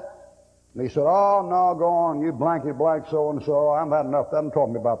again yet? And he said, oh, no, go on, you blankety blank so-and-so. I've had enough. That talk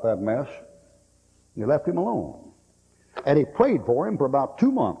to me about that mess. And he left him alone. And he prayed for him for about 2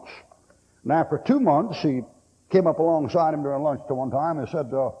 months. And after 2 months, he came up alongside him during lunch one time and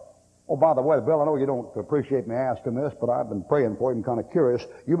said, oh, by the way, Bill, I know you don't appreciate me asking this, but I've been praying for you. I'm kind of curious.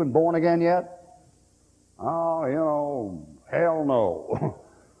 You been born again yet? Oh, you know, hell no.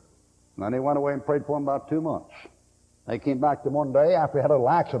 And then he went away and prayed for him about 2 months. They came back to him one day after he had a little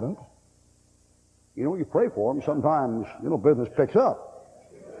accident. You know, you pray for him, sometimes, you know, business picks up.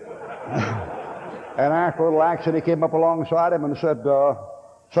 And after a little accident, he came up alongside him and said,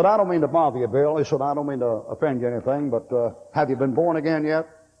 I don't mean to bother you, Bill. He said, I don't mean to offend you or anything, but have you been born again yet?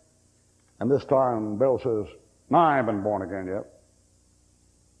 And this time, Bill says, no, I haven't been born again yet.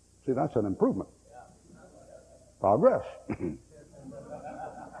 See, that's an improvement. Progress.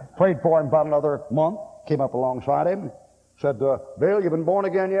 Prayed for him about another month, came up alongside him, said, Bill, you been born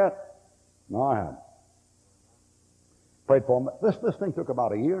again yet? No, I haven't. Prayed for him. This thing took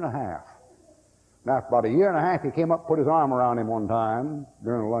about 1.5 years. Now, after about 1.5 years, he came up, put his arm around him one time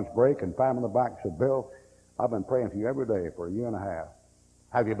during a lunch break and pat him on the back and said, Bill, I've been praying for you every day for 1.5 years.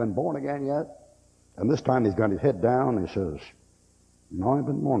 Have you been born again yet? And this time he's got his head down and he says, No, I've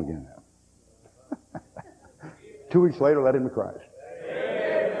been born again yet. 2 weeks later, led him to Christ.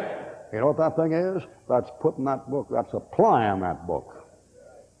 Amen. You know what that thing is? That's putting that book, that's applying that book.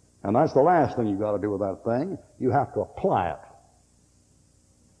 And that's the last thing you've got to do with that thing. You have to apply it.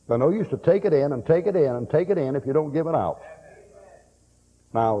 There's no use to take it in and take it in and take it in if you don't give it out.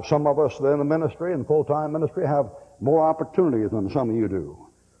 Now, some of us in the ministry and full-time ministry have more opportunities than some of you do.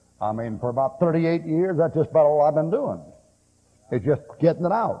 I mean, for about 38 years, that's just about all I've been doing. It's just getting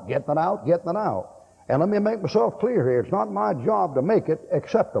it out, getting it out, getting it out. And let me make myself clear here. It's not my job to make it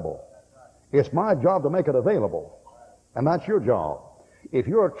acceptable. It's my job to make it available. And that's your job. If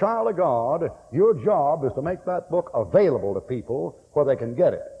you're a child of God, your job is to make that book available to people where they can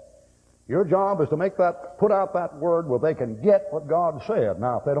get it. Your job is to make that, put out that word where they can get what God said.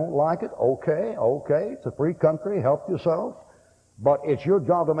 Now, if they don't like it, okay. It's a free country. Help yourself. But it's your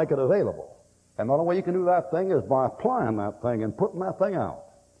job to make it available. And the only way you can do that thing is by applying that thing and putting that thing out.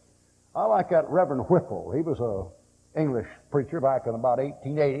 I like that Reverend Whipple. He was an English preacher back in about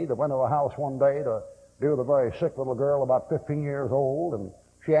 1880 that went to a house one day to deal with a very sick little girl about 15 years old, and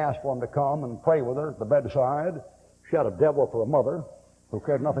she asked for him to come and pray with her at the bedside. She had a devil for a mother who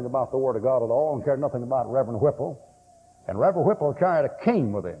cared nothing about the Word of God at all and cared nothing about Reverend Whipple. And Reverend Whipple carried a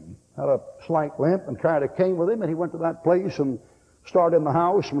cane with him, had a slight limp and carried a cane with him, and he went to that place and started in the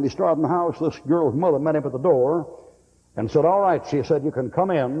house. And when he started in the house, this girl's mother met him at the door and said, "All right," she said, "you can come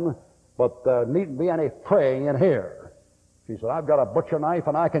in, but there needn't be any praying in here." She said, "I've got a butcher knife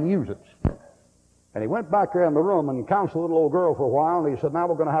and I can use it." And he went back there in the room and counseled the little old girl for a while, and he said, "Now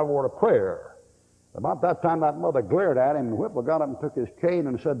we're going to have a word of prayer." About that time, that mother glared at him, and Whipple got up and took his cane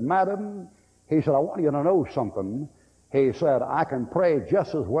and said, "Madam," he said, "I want you to know something." He said, "I can pray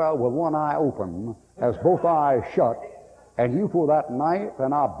just as well with one eye open as both eyes shut, and you pull that knife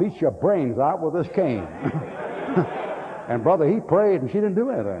and I'll beat your brains out with this cane." And brother, he prayed and she didn't do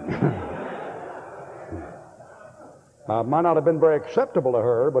anything. It might not have been very acceptable to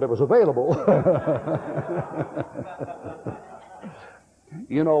her, but it was available.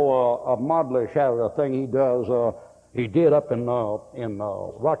 You know, Modlish has a thing he does, he did up in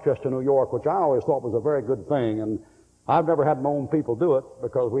Rochester, New York, which I always thought was a very good thing. And I've never had my own people do it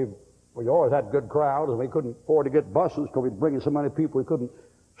because we always had good crowds, and we couldn't afford to get buses because we'd bring in so many people we couldn't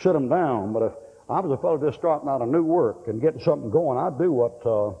sit them down. But if I was a fellow just starting out a new work and getting something going, I'd do what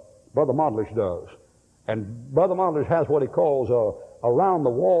Brother Modlish does. And Brother Modlish has what he calls a Around the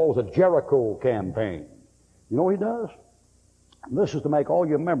Walls of Jericho campaign. You know what he does? This is to make all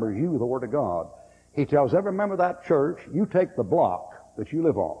your members use the Word of God. He tells every member of that church, you take the block that you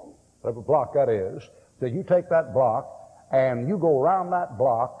live on, whatever block that is, so you take that block and you go around that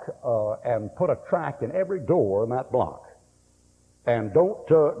block and put a tract in every door in that block. And don't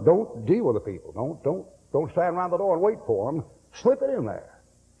deal with the people. Don't stand around the door and wait for them. Slip it in there.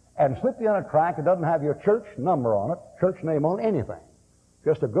 And slip in a tract that doesn't have your church number on it, church name on it, anything.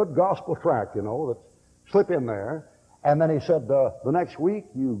 Just a good gospel tract, you know, that slip in there. And then he said, the next week,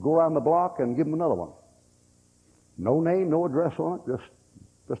 you go around the block and give them another one. No name, no address on it,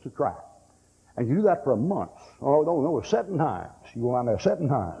 just a tract. And you do that for a month. Oh, no, 7 times. You go around there 7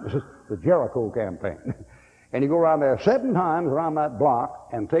 times. This is the Jericho campaign. And you go around there 7 times around that block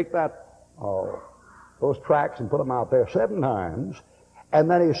and take those tracts and put them out there 7 times. And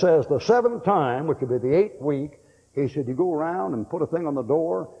then he says the 7th time, which would be the 8th week, he said, you go around and put a thing on the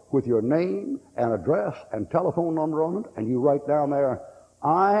door with your name and address and telephone number on it, and you write down there,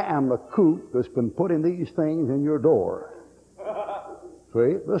 "I am the coot that's been putting these things in your door."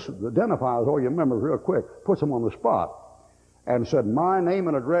 See, this identifies all your members real quick, puts them on the spot, and said, "My name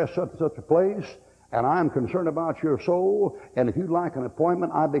and address, such and such a place, and I'm concerned about your soul, and if you'd like an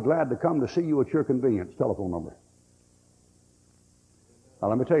appointment, I'd be glad to come to see you at your convenience." Telephone number. Now,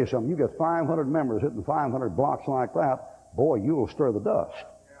 let me tell you something. You get 500 members hitting 500 blocks like that, boy, you'll stir the dust.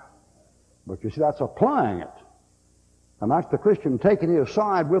 But you see, that's applying it. And that's the Christian taking his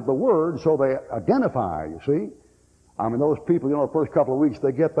side with the Word so they identify, you see. I mean, those people, you know, the first couple of weeks,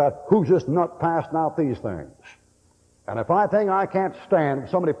 they get that, who's this nut passing out these things? And if I think I can't stand, if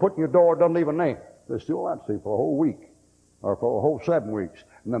somebody put in your door doesn't leave a name, they steal that, see, for a whole week, or for a whole 7 weeks.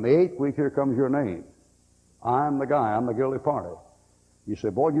 And then the 8th week, here comes your name. I'm the guy, I'm the guilty party. You say,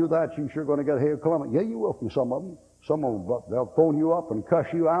 boy, you that, you sure going to get hail Clement. Yeah, you will from some of them. Some of them, they'll phone you up and cuss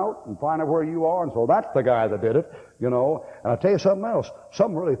you out and find out where you are, and so that's the guy that did it, you know. And I'll tell you something else.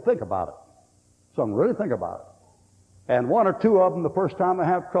 Some really think about it. Some really think about it. And 1 or 2 of them, the first time they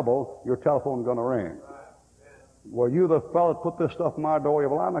have trouble, your telephone's going to ring. Well, you the fellow that put this stuff in my door,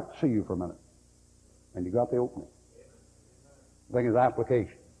 well, I'd like to see you for a minute. And you got the opening. The thing is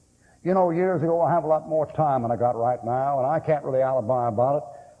application. You know, years ago I have a lot more time than I got right now, and I can't really alibi about it.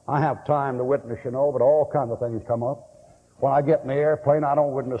 I have time to witness, you know, but all kinds of things come up. When I get in the airplane, I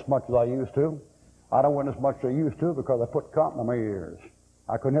don't witness much as I used to. I don't witness much as I used to because I put cotton in my ears.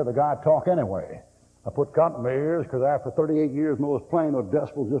 I couldn't hear the guy talk anyway. I put cotton in my ears because after 38 years in those planes, those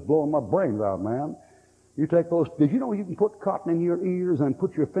decibels just blowing my brains out, man. You take those, did you know you can put cotton in your ears and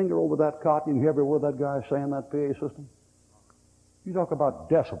put your finger over that cotton and you hear every word that guy's saying in that PA system? You talk about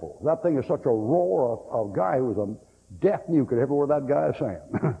decibels. That thing is such a roar of a guy who was a deaf mute could hear every word that guy is saying.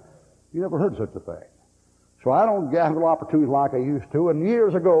 You never heard such a thing. So I don't have little opportunities like I used to. And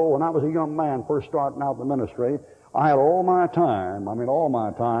years ago, when I was a young man first starting out in the ministry, I had all my time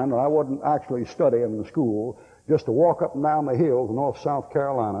that I wasn't actually studying in school, just to walk up and down the hills in North South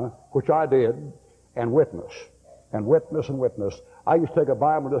Carolina, which I did, and witness. And witness and witness. I used to take a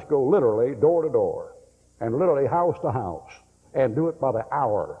Bible and just go literally door to door, and literally house to house, and do it by the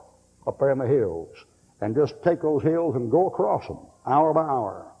hour up there in the hills, and just take those hills and go across them, hour by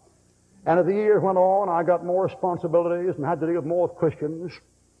hour. And as the years went on, I got more responsibilities and had to deal with more with Christians.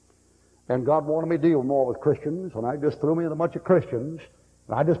 And God wanted me to deal more with Christians, and I just threw me in a bunch of Christians.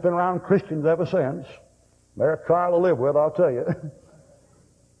 And I've just been around Christians ever since. They're a trial to live with, I'll tell you.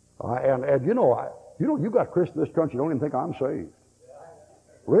 And you got Christians in this country, don't even think I'm saved.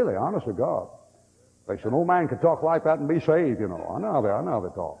 Really, honest to God. They say, no man can talk like that and be saved, you know. I know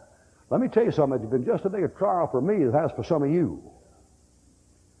they talk. Let me tell you something. It's been just as big a trial for me as it has for some of you.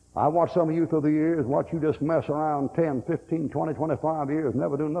 I watched some of you through the years, watch you just mess around 10, 15, 20, 25 years,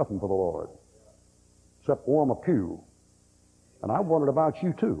 never do nothing for the Lord, except warm a pew. And I wondered about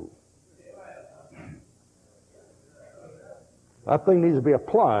you too. That thing needs to be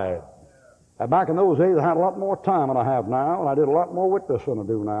applied. And back in those days, I had a lot more time than I have now, and I did a lot more witness than I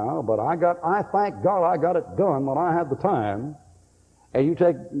do now, but I thank God I got it done when I had the time. And you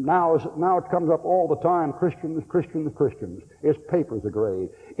take, now it comes up all the time, Christians. It's papers are great.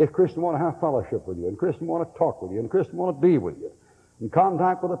 If Christians want to have fellowship with you, and Christians want to talk with you, and Christians want to be with you, and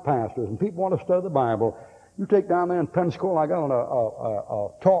contact with the pastors, and people want to study the Bible, you take down there in Pensacola, I got on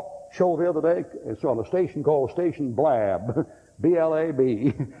a talk show the other day. It's on a station called Station Blab,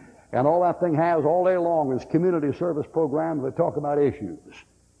 B-L-A-B. And all that thing has all day long is community service programs that talk about issues.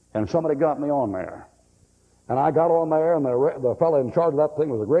 And somebody got me on there. And I got on there, and the fellow in charge of that thing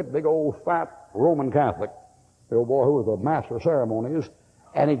was a great big old fat Roman Catholic, the old boy who was the master of ceremonies,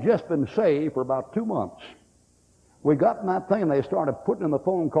 and he'd just been saved for about 2 months. We got in that thing, and they started putting in the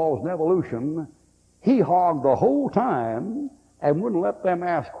phone calls and evolution. He hogged the whole time and wouldn't let them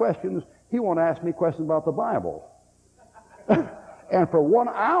ask questions. He wanted to ask me questions about the Bible. And for 1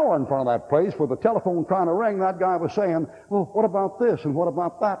 hour in front of that place, with the telephone trying to ring, that guy was saying, well, what about this, and what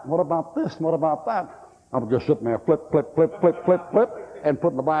about that, and what about this, and what about that? I was just sitting there, flip, and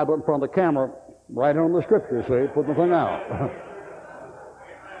putting the Bible in front of the camera, right on the scripture, see, putting the thing out.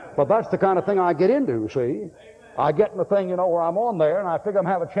 But that's the kind of thing I get into, see. I get in the thing, where I'm on there, and I figure I'm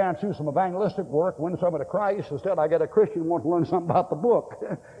going to have a chance to do some evangelistic work, win somebody to Christ. Instead, I get a Christian who wants to learn something about the book.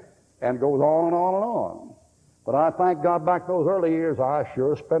 And it goes on and on and on. But I thank God back those early years, I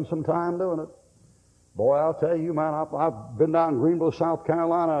sure spent some time doing it. Boy, I'll tell you, man, I've been down in Greenville, South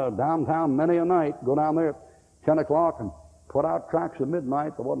Carolina, downtown many a night, go down there at 10 o'clock and put out tracts at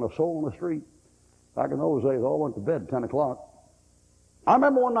midnight. There wasn't a soul on the street. Back in those days, all went to bed at 10 o'clock. I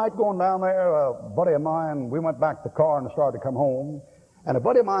remember one night going down there, a buddy of mine, we went back to the car and started to come home, and a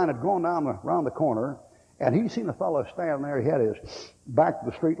buddy of mine had gone down around the corner, and he seen a fellow standing there. He had his back to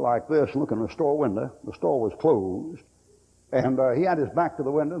the street like this, looking in the store window. The store was closed, and he had his back to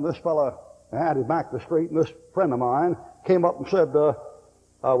the window, and this fellow had his back to the street, and this friend of mine came up and said,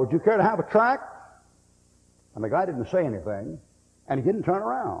 would you care to have a tract? And the guy didn't say anything, and he didn't turn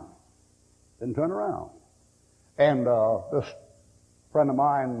around. And this friend of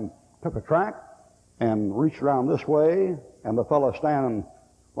mine took a tract and reached around this way, and the fellow standing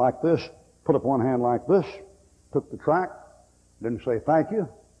like this put up one hand like this, took the tract, didn't say thank you,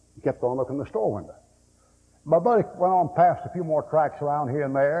 he kept on looking in the store window. My buddy went on past a few more tracts around here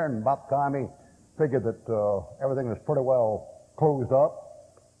and there, and about the time he figured that everything was pretty well closed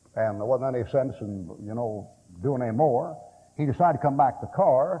up, and there wasn't any sense in, doing any more, he decided to come back to the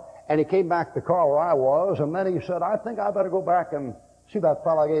car, and he came back to the car where I was, and then he said, I think I better go back and see that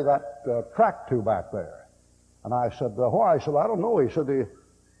fellow I gave that tract to back there. And I said, why? He said, I don't know. He said,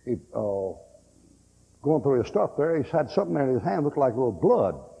 he going through his stuff there, he had something there in his hand, looked like a little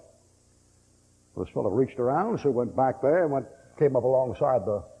blood. This fellow reached around, so he went back there and came up alongside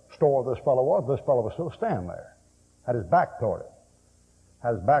the store where this fellow was. This fellow was still standing there, had his back toward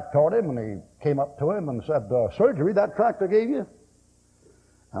him. And he came up to him and said, sir, did you read that tract I gave you?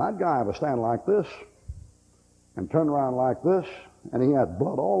 And that guy was standing like this and turned around like this, and he had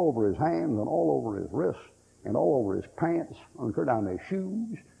blood all over his hands and all over his wrists and all over his pants, and turned down his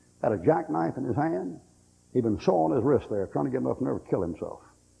shoes, had a jackknife in his hand. He'd been sawing his wrist there, trying to get enough nerve to kill himself.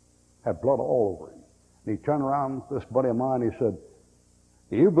 Had blood all over him. And he turned around, this buddy of mine, he said,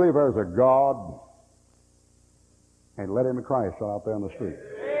 "Do you believe there's a God?" And led him to Christ right out there on the street.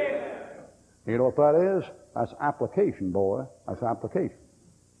 You know what that is? That's application, boy. That's application.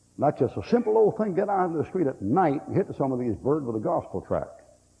 Not just a simple old thing, get out into the street at night and hit some of these birds with a gospel tract.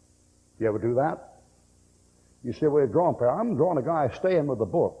 You ever do that? You say, well, you're drawing prayer. I'm drawing a guy staying with the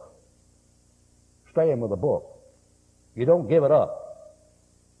book. Staying with the book. You don't give it up.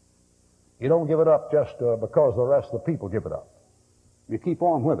 You don't give it up just because the rest of the people give it up. You keep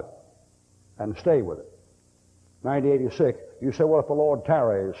on with it and stay with it. 1986, you say, well, if the Lord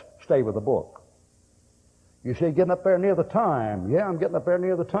tarries, stay with the book. You say, getting up there near the time. Yeah, I'm getting up there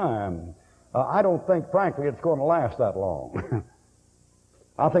near the time. I don't think, frankly, it's going to last that long.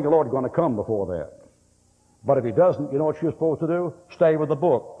 I think the Lord's going to come before that. But if he doesn't, you know what you're supposed to do? Stay with the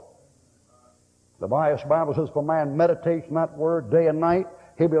book. The Bible says, if a man meditates on that word day and night,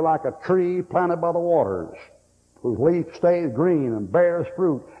 he'll be like a tree planted by the waters, whose leaf stays green and bears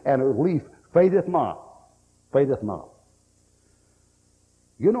fruit, and whose leaf fadeth not. Fadeth not.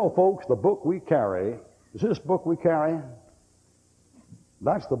 You know, folks, the book we carry, is this book we carry?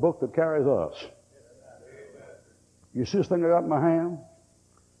 That's the book that carries us. You see this thing I got in my hand?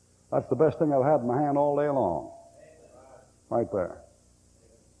 That's the best thing I've had in my hand all day long. Right there.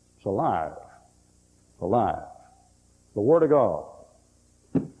 It's alive. It's alive. The Word of God.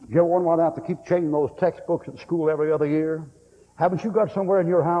 You ever wonder why they have to keep changing those textbooks at school every other year? Haven't you got somewhere in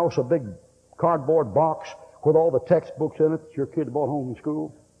your house a big cardboard box with all the textbooks in it that your kids brought home from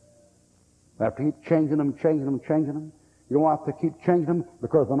school? They have to keep changing them, changing them, changing them. You don't have to keep changing them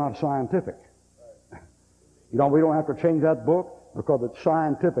because they're not scientific. You know, we don't have to change that book because it's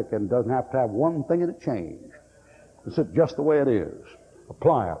scientific and doesn't have to have one thing in it change. It's just the way it is.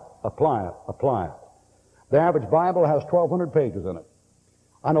 Apply it, apply it, apply it. The average Bible has 1,200 pages in it.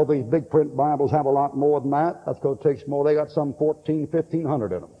 I know these big print Bibles have a lot more than that. That's because it takes more. They got some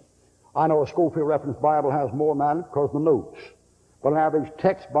 1,500 in them. I know a Schofield Reference Bible has more than that because of the notes. But an average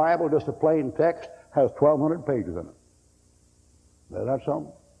text Bible, just a plain text, has 1,200 pages in it. Is that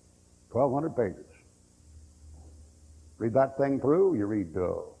something? 1,200 pages. Read that thing through. You read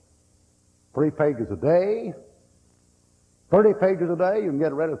 3 pages a day. 30 pages a day, you can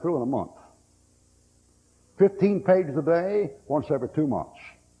get it read through in a month. 15 pages a day, once every 2 months.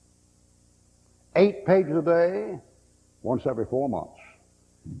 8 pages a day, once every 4 months.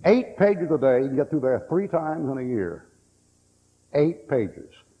 8 pages a day, you can get through there 3 times in a year. 8 pages.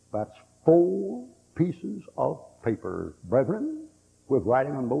 That's 4 pieces of paper, brethren, with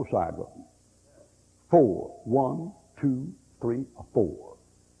writing on both sides of them. 4. 1, 2, 3, 4.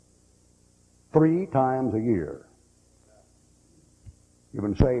 3 times a year. You've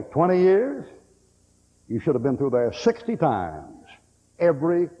been saved 20 years. You should have been through there 60 times.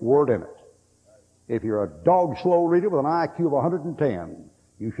 Every word in it. If you're a dog slow reader with an IQ of 110,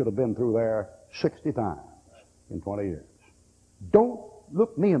 you should have been through there 60 times in 20 years. Don't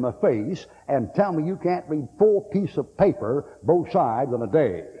look me in the face and tell me you can't read 4 pieces of paper, both sides, in a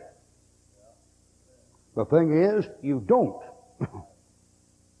day. The thing is, you don't.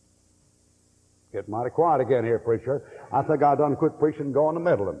 Get mighty quiet again here, preacher. I think I done quit preaching and going to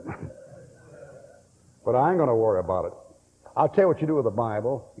meddling. But I ain't going to worry about it. I'll tell you what you do with the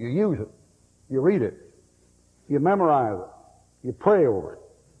Bible. You use it. You read it. You memorize it. You pray over it.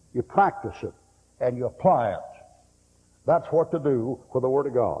 You practice it. And you apply it. That's what to do with the Word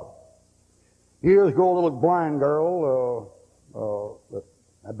of God. Years ago, a little blind girl that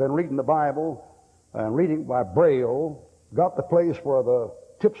had been reading the Bible and reading by Braille got the place where the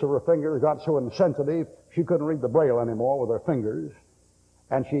tips of her fingers got so insensitive she couldn't read the Braille anymore with her fingers.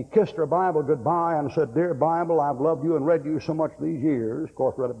 And she kissed her Bible goodbye and said, "Dear Bible, I've loved you and read you so much these years." Of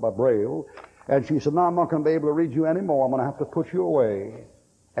course, read it by Braille. And she said, "Now I'm not going to be able to read you anymore. I'm going to have to put you away."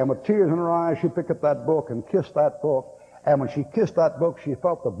 And with tears in her eyes, she picked up that book and kissed that book. And when she kissed that book, she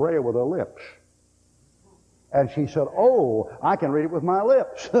felt the Braille with her lips. And she said, "Oh, I can read it with my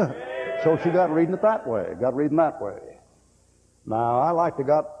lips." So she got reading it that way, Now, I like to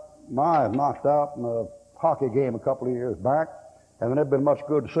got my eyes knocked out in a hockey game a couple of years back, and they've been much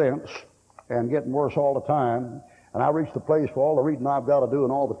good since, and getting worse all the time. And I reached the place for all the reading I've got to do,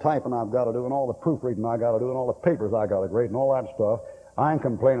 and all the typing I've got to do, and all the proofreading I got to do, and all the papers I got to grade, and all that stuff. I ain't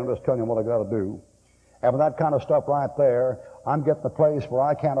complaining, just telling you what I got to do. And with that kind of stuff right there, I'm getting the place where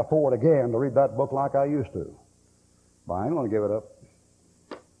I can't afford again to read that book like I used to. But I ain't going to give it up.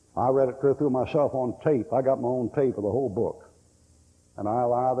 I read it through myself on tape. I got my own tape of the whole book. And I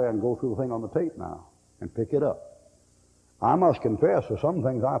lie there and go through the thing on the tape now and pick it up. I must confess, there's some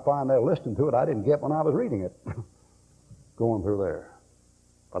things I find there listening to it I didn't get when I was reading it. Going through there.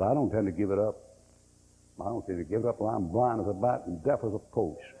 But I don't tend to give it up. I don't tend to give it up till I'm blind as a bat and deaf as a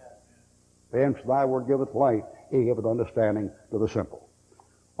post. The answer thy word giveth light, he giveth understanding to the simple.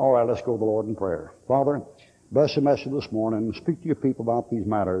 All right, let's go to the Lord in prayer. Father, bless the message this morning and speak to your people about these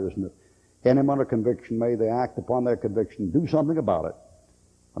matters. And if any under conviction, may they act upon their conviction, do something about it.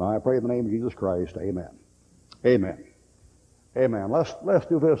 And I pray in the name of Jesus Christ, amen. Amen. Amen. Let's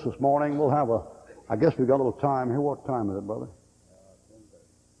do this morning. We'll have I guess we've got a little time here. What time is it, brother?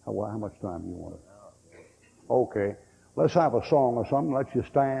 How much time do you want it? Okay. Let's have a song or something. Let's you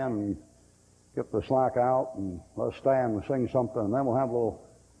stand and get the slack out, and let's stand and sing something, and then we'll have a little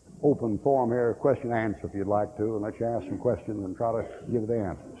open forum here, question and answer if you'd like to, and let you ask some questions and try to give the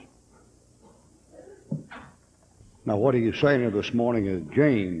answers. Now, what he's saying here this morning is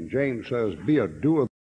James. James says, be a doer